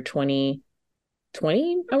November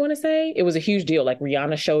 2020, I want to say. It was a huge deal. Like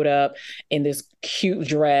Rihanna showed up in this cute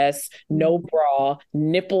dress, no bra,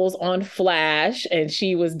 nipples on flash, and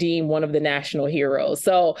she was deemed one of the national heroes.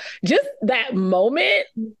 So just that moment,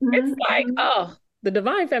 it's like, oh, the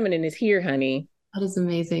divine feminine is here, honey. That is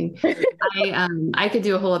amazing. I could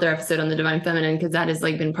do a whole other episode on the divine feminine, because that has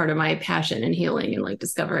like been part of my passion and healing and like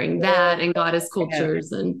discovering that and goddess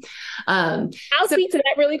cultures. And I'll speak to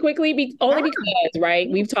that really quickly, only because, right,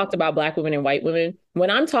 we've talked about Black women and white women. when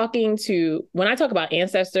I talk about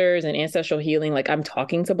ancestors and ancestral healing, like I'm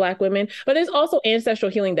talking to Black women, but there's also ancestral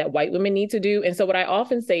healing that white women need to do. And so what I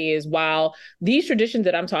often say is, while these traditions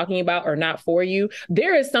that I'm talking about are not for you,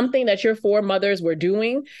 there is something that your foremothers were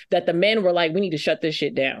doing that the men were like, we need to shut this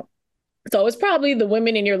shit down. So it's probably the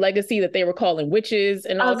women in your legacy that they were calling witches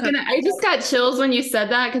and all. I just got chills when you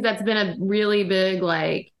said that, because that's been a really big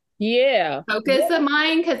focus of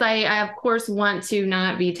mine, because I of course want to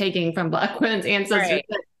not be taking from Black women's ancestors. Right.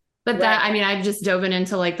 But that, I mean, I've just dove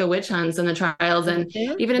into like the witch hunts and the trials. And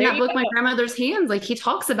even in that book, My Grandmother's Hands, like he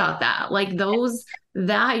talks about that, like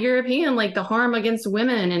that European, like the harm against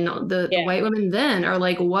women and the white women then are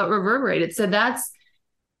like what reverberated. So that's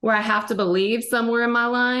where I have to believe somewhere in my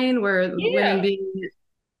line where women being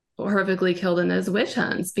horrifically killed in those witch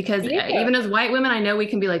hunts, because even as white women, I know we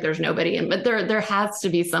can be like, there's nobody in, but there has to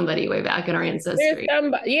be somebody way back in our ancestry.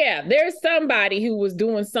 There's somebody who was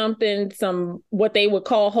doing something, what they would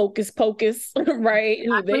call hocus pocus, right?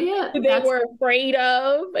 Who they were afraid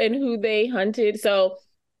of and who they hunted. So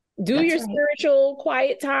do your spiritual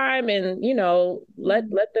quiet time and,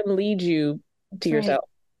 let them lead you to yourself.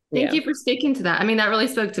 Thank you for speaking to that. I mean, that really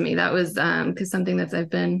spoke to me. That was because something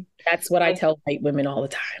that's what I tell white women all the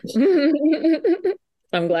time.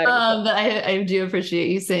 I'm glad. But I do appreciate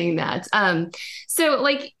you saying that. So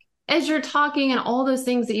like, as you're talking and all those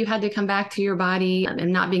things that you had to come back to your body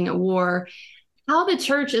and not being at war, how the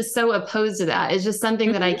church is so opposed to that is just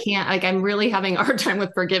something that I can't, I'm really having a hard time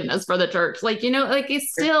with forgiveness for the church.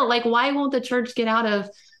 It's still like, why won't the church get out of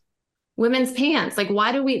women's pants? Like,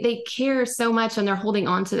 why do they care so much and they're holding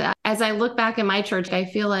on to that? As I look back at my church, I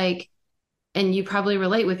feel like, and you probably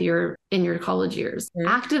relate with in your college years,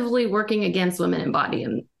 actively working against women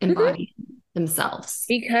embodying themselves.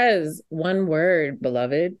 Because one word,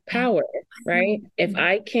 beloved, power, right? If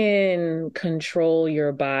I can control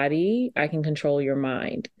your body, I can control your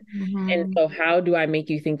mind. And so how do I make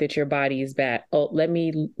you think that your body is bad? Oh, let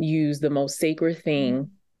me use the most sacred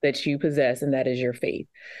thing that you possess, and that is your faith.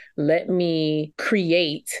 Let me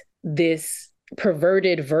create this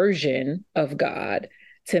perverted version of God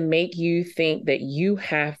to make you think that you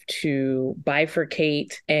have to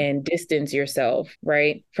bifurcate and distance yourself,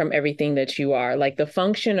 right, from everything that you are. Like, the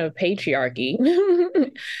function of patriarchy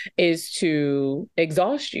is to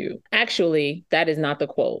exhaust you. Actually, that is not the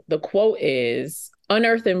quote. The quote is,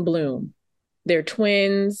 Unearth and Bloom. They're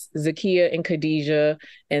twins, Zakiya and Khadijah,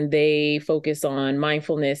 and they focus on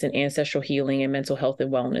mindfulness and ancestral healing and mental health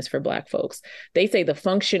and wellness for Black folks. They say the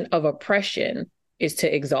function of oppression is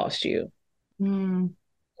to exhaust you.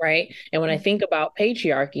 Right? And when I think about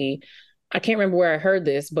patriarchy, I can't remember where I heard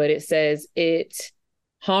this, but it says it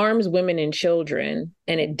harms women and children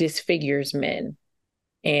and it disfigures men.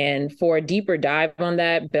 And for a deeper dive on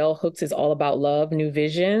that, Bell Hooks is all about love, new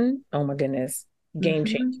vision. Oh my goodness. Game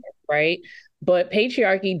changer, right? But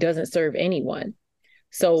patriarchy doesn't serve anyone.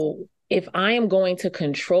 So if I am going to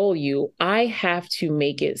control you, I have to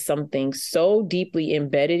make it something so deeply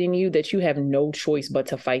embedded in you that you have no choice but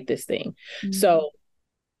to fight this thing. So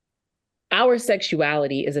our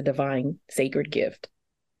sexuality is a divine, sacred gift.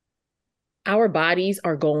 Our bodies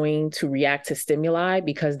are going to react to stimuli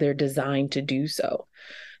because they're designed to do so.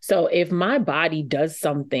 So if my body does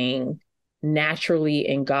something naturally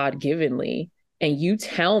and God-givenly, and you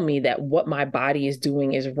tell me that what my body is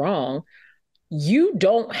doing is wrong, you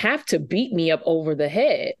don't have to beat me up over the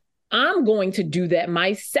head. I'm going to do that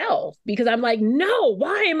myself because I'm like, no,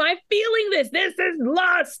 why am I feeling this? This is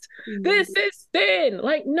lust. This is sin.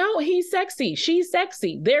 Like, no, he's sexy. She's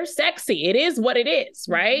sexy. They're sexy. It is what it is,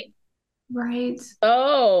 right? Right.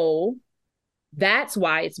 Oh, that's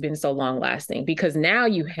why it's been so long lasting, because now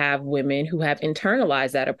you have women who have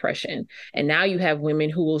internalized that oppression. And now you have women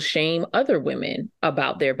who will shame other women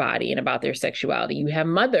about their body and about their sexuality. You have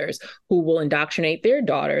mothers who will indoctrinate their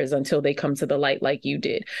daughters until they come to the light like you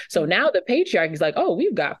did. So now the patriarchy is like, oh,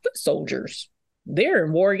 we've got foot soldiers. They're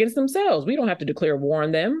in war against themselves. We don't have to declare war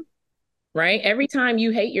on them, right? Every time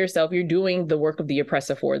you hate yourself, you're doing the work of the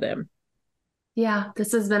oppressor for them. Yeah,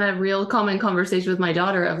 this has been a real common conversation with my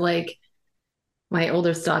daughter of like, my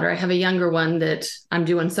oldest daughter. I have a younger one that I'm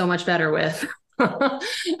doing so much better with. But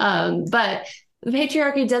the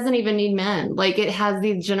patriarchy doesn't even need men. Like, it has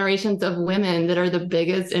these generations of women that are the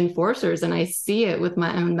biggest enforcers. And I see it with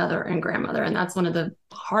my own mother and grandmother. And that's one of the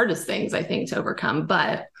hardest things, I think, to overcome.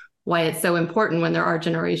 But why it's so important when there are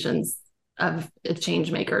generations of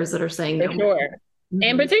change makers that are saying no. Sure.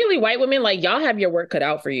 And particularly white women, like, y'all have your work cut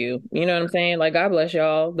out for you. You know what I'm saying? Like, God bless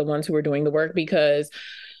y'all, the ones who are doing the work, because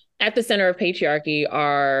at the center of patriarchy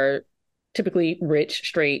are typically rich,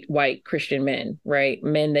 straight, white Christian men, right?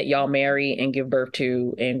 Men that y'all marry and give birth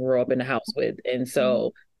to and grow up in the house with. And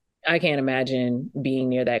so I can't imagine being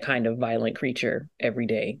near that kind of violent creature every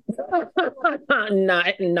day.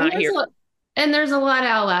 not here. And there's a lot of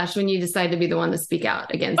outlash when you decide to be the one to speak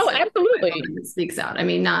out against it. Absolutely. Speaks out. I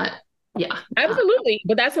mean, Absolutely.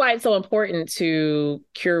 But that's why it's so important to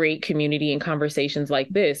curate community and conversations like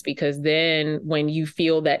this, because then when you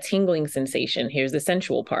feel that tingling sensation, here's the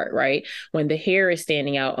sensual part, right? When the hair is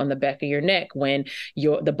standing out on the back of your neck, when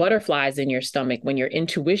the butterflies in your stomach, when your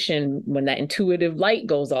intuition, when that intuitive light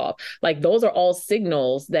goes off, like those are all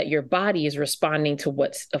signals that your body is responding to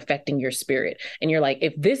what's affecting your spirit. And you're like,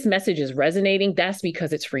 if this message is resonating, that's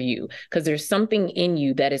because it's for you, because there's something in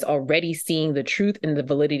you that is already seeing the truth and the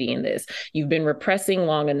validity in this. You've been repressing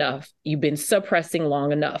long enough. You've been suppressing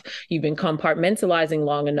long enough. You've been compartmentalizing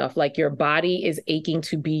long enough. Like your body is aching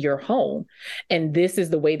to be your home. And this is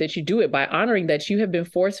the way that you do it, by honoring that you have been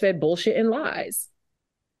force-fed bullshit and lies.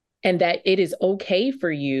 And that it is okay for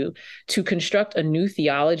you to construct a new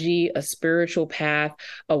theology, a spiritual path,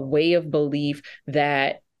 a way of belief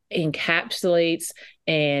that encapsulates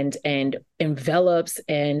and envelops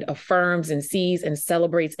and affirms and sees and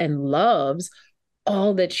celebrates and loves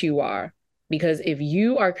all that you are. Because if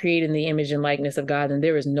you are created in the image and likeness of God, then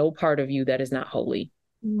there is no part of you that is not holy.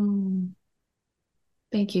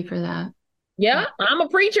 Thank you for that. Yeah, I'm a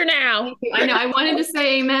preacher now. I know. I wanted to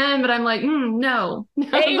say amen, but I'm like, no.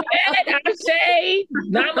 Amen. I say,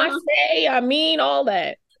 not my say. I mean all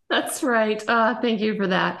that. That's right. Thank you for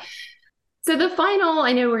that. So the final,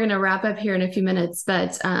 I know we're going to wrap up here in a few minutes,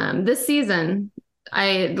 but this season,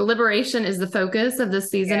 liberation is the focus of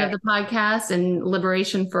this season of the podcast, and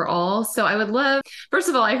liberation for all. So I would love, first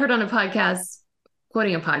of all, I heard on a podcast,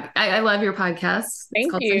 quoting a podcast. I love your podcast. Thank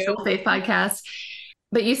it's called you. Sensual Faith Podcast.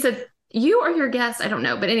 But you said you or your guest, I don't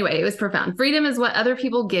know. But anyway, it was profound. Freedom is what other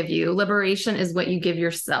people give you. Liberation is what you give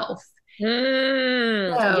yourself.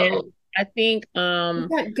 Yeah, I think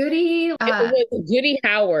Goody. it was Goody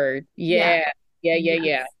Howard. Yeah.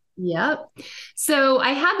 Yep. So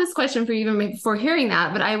I had this question for you even before hearing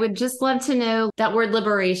that, but I would just love to know that word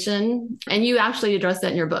liberation. And you actually addressed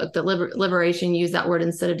that in your book, that liberation, use that word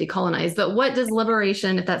instead of decolonize. But what does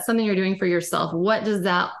liberation, if that's something you're doing for yourself, what does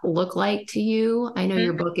that look like to you? I know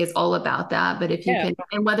your book is all about that, but if you can,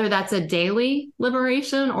 and whether that's a daily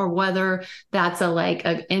liberation or whether that's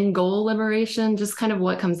an end goal liberation, just kind of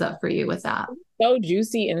what comes up for you with that. So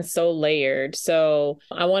juicy and so layered. So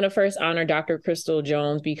I want to first honor Dr. Crystal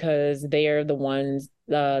Jones, because they're the ones,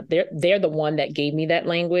 they're the one that gave me that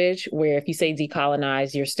language, where if you say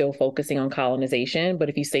decolonize, you're still focusing on colonization. But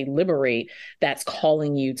if you say liberate, that's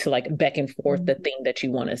calling you to like beckon forth the thing that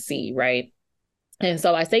you want to see, right? And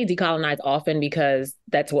so I say decolonize often because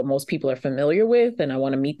that's what most people are familiar with, and I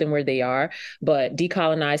want to meet them where they are. But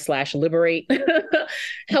decolonize / liberate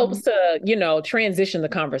helps to, transition the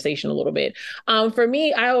conversation a little bit. For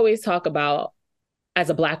me, I always talk about,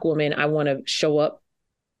 as a Black woman, I want to show up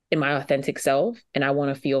in my authentic self, and I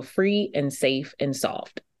want to feel free and safe and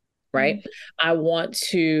soft, right? I want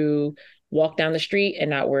to walk down the street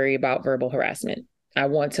and not worry about verbal harassment. I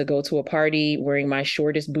want to go to a party wearing my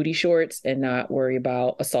shortest booty shorts and not worry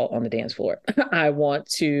about assault on the dance floor. I want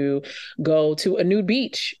to go to a nude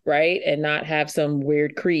beach, right? And not have some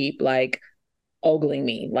weird creep like ogling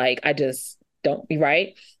me. Like, I just don't be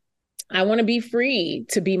right. I want to be free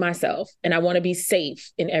to be myself, and I want to be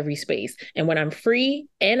safe in every space. And when I'm free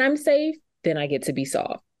and I'm safe, then I get to be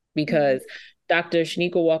soft, because Dr.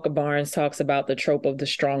 Shanika Walker Barnes talks about the trope of the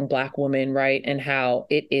strong Black woman, right? And how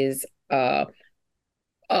it is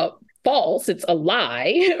false. It's a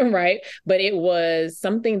lie, right? But it was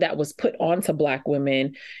something that was put onto Black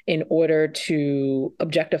women in order to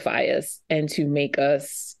objectify us and to make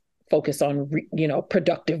us focus on,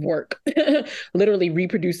 productive work, literally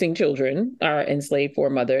reproducing children, our enslaved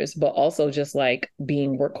foremothers, but also just like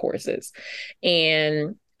being workhorses.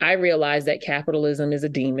 And I realized that capitalism is a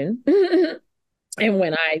demon. And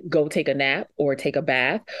when I go take a nap or take a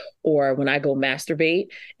bath, or when I go masturbate,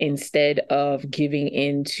 instead of giving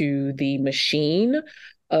into the machine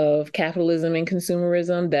of capitalism and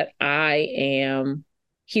consumerism, that I am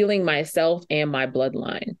healing myself and my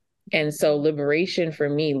bloodline. And so liberation for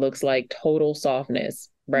me looks like total softness,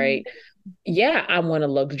 right? Yeah, I want a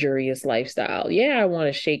luxurious lifestyle. Yeah, I want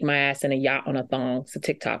to shake my ass in a yacht on a thong. It's a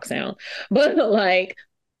TikTok sound. But like,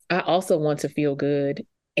 I also want to feel good.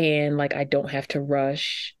 And like, I don't have to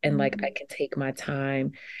rush, and like, I can take my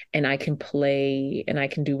time, and I can play, and I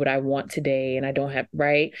can do what I want today. And I don't have,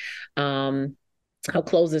 right. I'll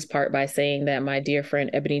close this part by saying that my dear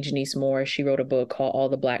friend, Ebony Janice Moore, she wrote a book called All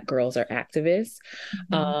the Black Girls Are Activists.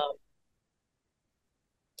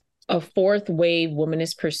 a fourth wave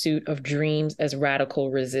womanist pursuit of dreams as radical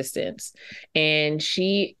resistance. And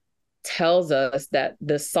she tells us that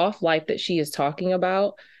the soft life that she is talking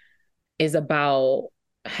about is about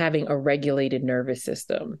having a regulated nervous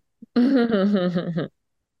system. And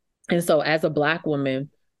so as a Black woman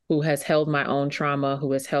who has held my own trauma,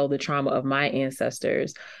 who has held the trauma of my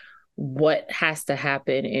ancestors, what has to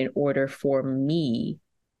happen in order for me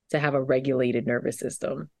to have a regulated nervous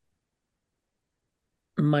system?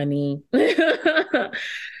 Money,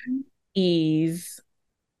 ease,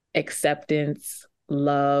 acceptance,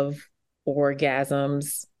 love,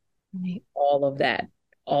 orgasms, all of that,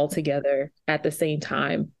 all together at the same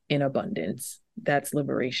time in abundance. That's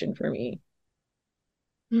liberation for me.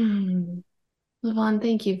 Lyvonne,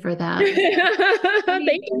 thank you for that. Thank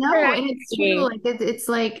you. No, and it's true. Like it's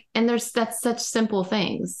like, and that's such simple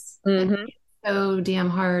things. Mm-hmm. It's so damn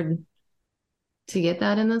hard to get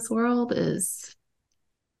that in this world is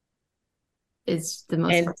the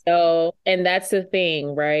most. And that's the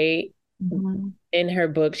thing, right? Mm-hmm. In her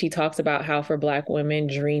book, she talks about how for Black women,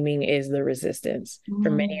 dreaming is the resistance. Mm-hmm.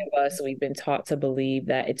 For many of us, we've been taught to believe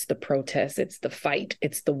that it's the protest, it's the fight,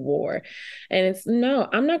 it's the war. And no,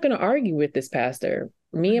 I'm not going to argue with this pastor.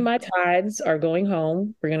 Me and my tithes are going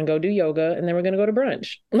home. We're going to go do yoga and then we're going to go to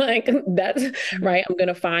brunch. Like that's right. I'm going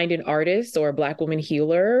to find an artist or a Black woman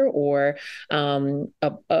healer or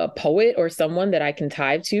a poet or someone that I can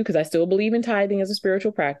tithe to, because I still believe in tithing as a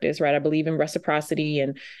spiritual practice, right? I believe in reciprocity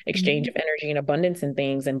and exchange of energy and abundance and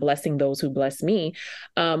things and blessing those who bless me.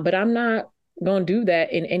 But I'm not going to do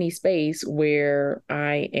that in any space where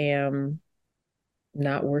I am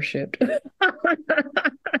not worshiped.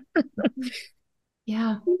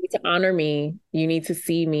 Yeah. You need to honor me. You need to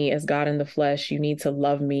see me as God in the flesh. You need to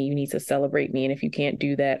love me. You need to celebrate me. And if you can't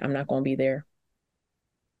do that, I'm not going to be there.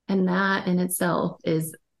 And that in itself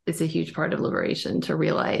is a huge part of liberation, to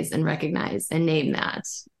realize and recognize and name that.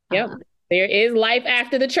 Yep. There is life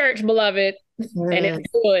after the church, beloved. And it's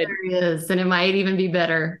good. There is. And it might even be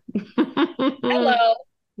better. Hello.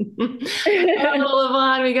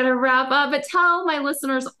 Lyvonne, we got to wrap up, but tell my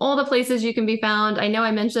listeners all the places you can be found. I know I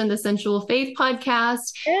mentioned the Sensual Faith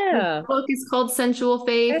podcast. Yeah. The book is called Sensual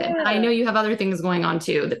Faith. Yeah. And I know you have other things going on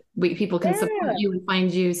too that people can support you and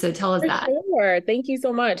find you. So tell us that. Sure. Thank you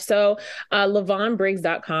so much. So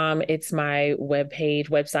LyvonneBriggs.com. It's my webpage.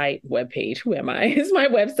 Who am I? It's my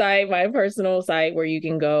website, my personal site where you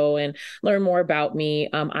can go and learn more about me.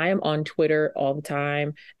 I am on Twitter all the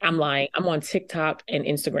time. I'm lying. I'm on TikTok and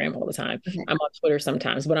Instagram all the time. Okay. I'm on Twitter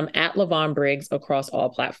sometimes, but I'm at Lyvonne Briggs across all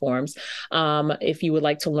platforms. If you would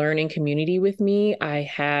like to learn in community with me, I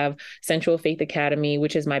have Sensual Faith Academy,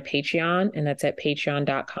 which is my Patreon, and that's at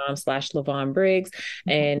patreon.com/Lyvonne Briggs.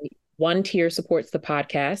 And one tier supports the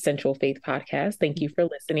podcast, Sensual Faith Podcast. Thank you for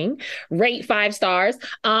listening. Rate 5 stars.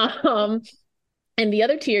 And the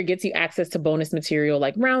other tier gets you access to bonus material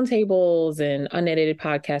like roundtables and unedited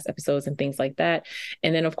podcast episodes and things like that.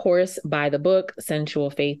 And then, of course, buy the book,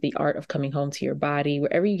 Sensual Faith, The Art of Coming Home to Your Body,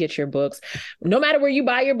 wherever you get your books. No matter where you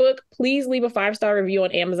buy your book, please leave a 5-star review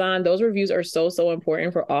on Amazon. Those reviews are so, so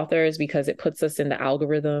important for authors because it puts us in the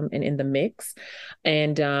algorithm and in the mix.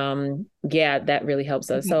 And that really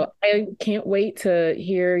helps us. So I can't wait to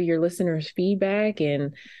hear your listeners' feedback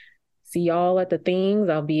and see y'all at the things.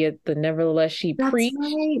 I'll be at the Nevertheless She Preach.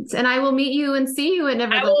 Right. And I will meet you and see you at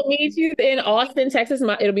Nevertheless. I will meet you in Austin, Texas.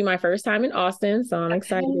 It'll be my first time in Austin, so I'm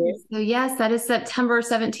excited. So yes, that is September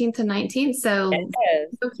 17th to 19th. So I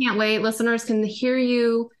can't wait. Listeners can hear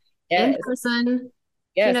you in person.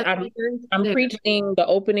 Yes, I'm preaching the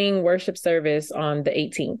opening worship service on the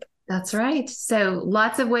 18th. That's right. So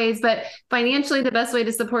lots of ways, but financially, the best way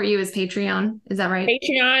to support you is Patreon. Is that right?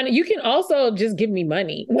 Patreon. You can also just give me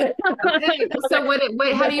money. Okay. So how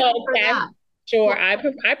do you prefer that? Sure. I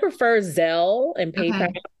prefer Zelle and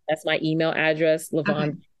PayPal. Okay. That's my email address,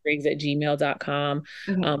 LyvonneBriggs@gmail.com.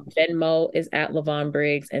 Okay. Venmo is at Lyvonne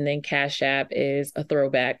Briggs. And then Cash App is a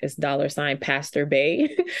throwback. It's $ Pastor Bae,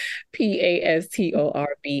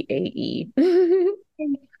 PastorBae.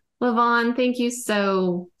 Lyvonne, thank you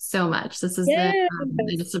so much. This has been,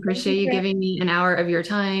 I just appreciate you giving me an hour of your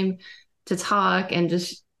time to talk and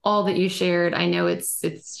just all that you shared. I know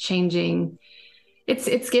it's changing. It's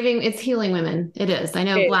healing women. It is. I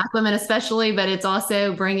know Black women especially, but it's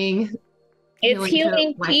also bringing It's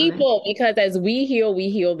healing people, because as we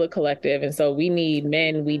heal the collective. And so we need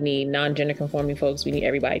men, we need non-gender conforming folks, we need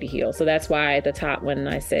everybody to heal. So that's why at the top, when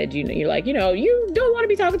I said, you're like, you don't want to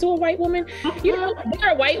be talking to a white woman. There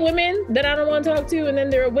are white women that I don't want to talk to. And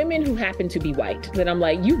then there are women who happen to be white that I'm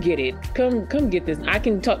like, you get it. Come get this. I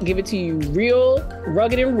can give it to you real,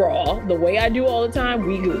 rugged and raw, the way I do all the time.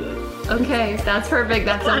 We good. Okay, that's perfect.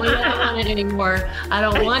 That's the only way I want it anymore. I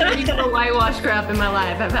don't want any more whitewash crap in my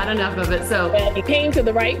life. I've had enough of it. So well, you came to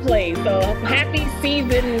the right place. So happy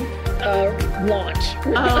season launch.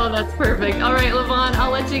 Oh, that's perfect. All right, Lyvonne,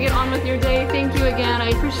 I'll let you get on with your day. Thank you again. I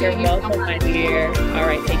appreciate you. You're welcome, my dear. All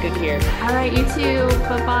right, take good care. All right, you too.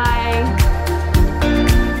 Bye-bye.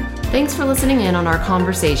 Thanks for listening in on our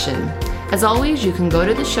conversation. As always, you can go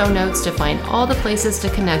to the show notes to find all the places to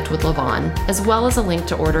connect with Lyvonne, as well as a link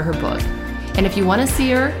to order her book. And if you want to see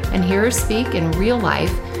her and hear her speak in real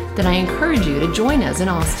life, then I encourage you to join us in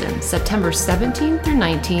Austin, September 17th through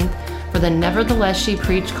 19th for the Nevertheless She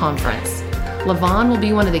Preached conference. Lyvonne will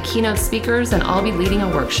be one of the keynote speakers and I'll be leading a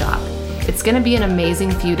workshop. It's going to be an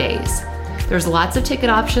amazing few days. There's lots of ticket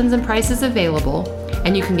options and prices available,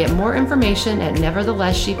 and you can get more information at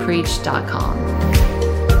neverthelessshepreached.com.